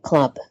Fibro Book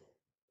Club?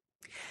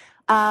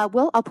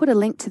 Well, I'll put a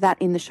link to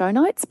that in the show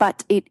notes,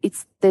 but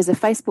there's a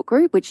Facebook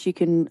group which you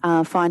can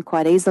find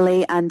quite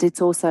easily, and it's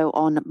also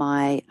on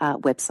my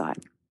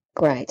website.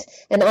 Great.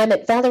 And I'm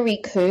at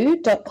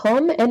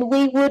valeriekoo.com, and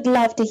we would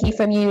love to hear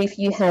from you. If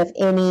you have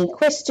any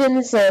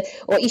questions or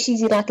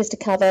issues you'd like us to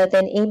cover,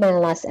 then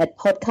email us at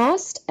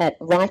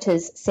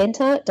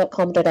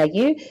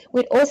podcast@writerscentre.com.au.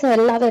 We'd also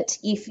love it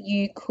if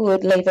you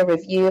could leave a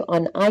review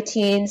on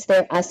iTunes.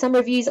 There are some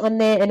reviews on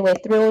there and we're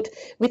thrilled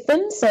with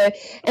them.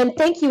 And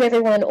thank you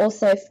everyone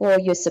also for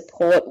your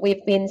support.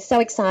 We've been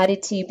so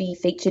excited to be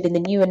featured in the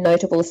new and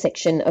notable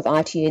section of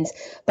iTunes,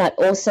 but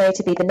also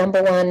to be the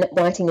 #1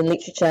 writing and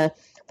literature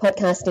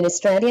podcast in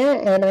Australia,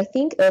 and I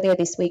think earlier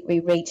this week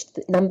we reached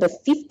number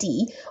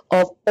 50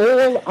 of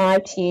all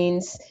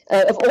iTunes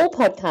of all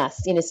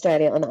podcasts in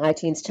Australia on the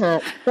iTunes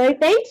chart. So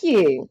thank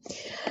you.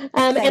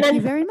 Thank you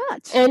very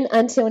much. And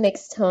until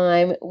next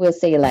time, we'll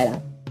see you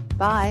later.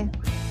 Bye.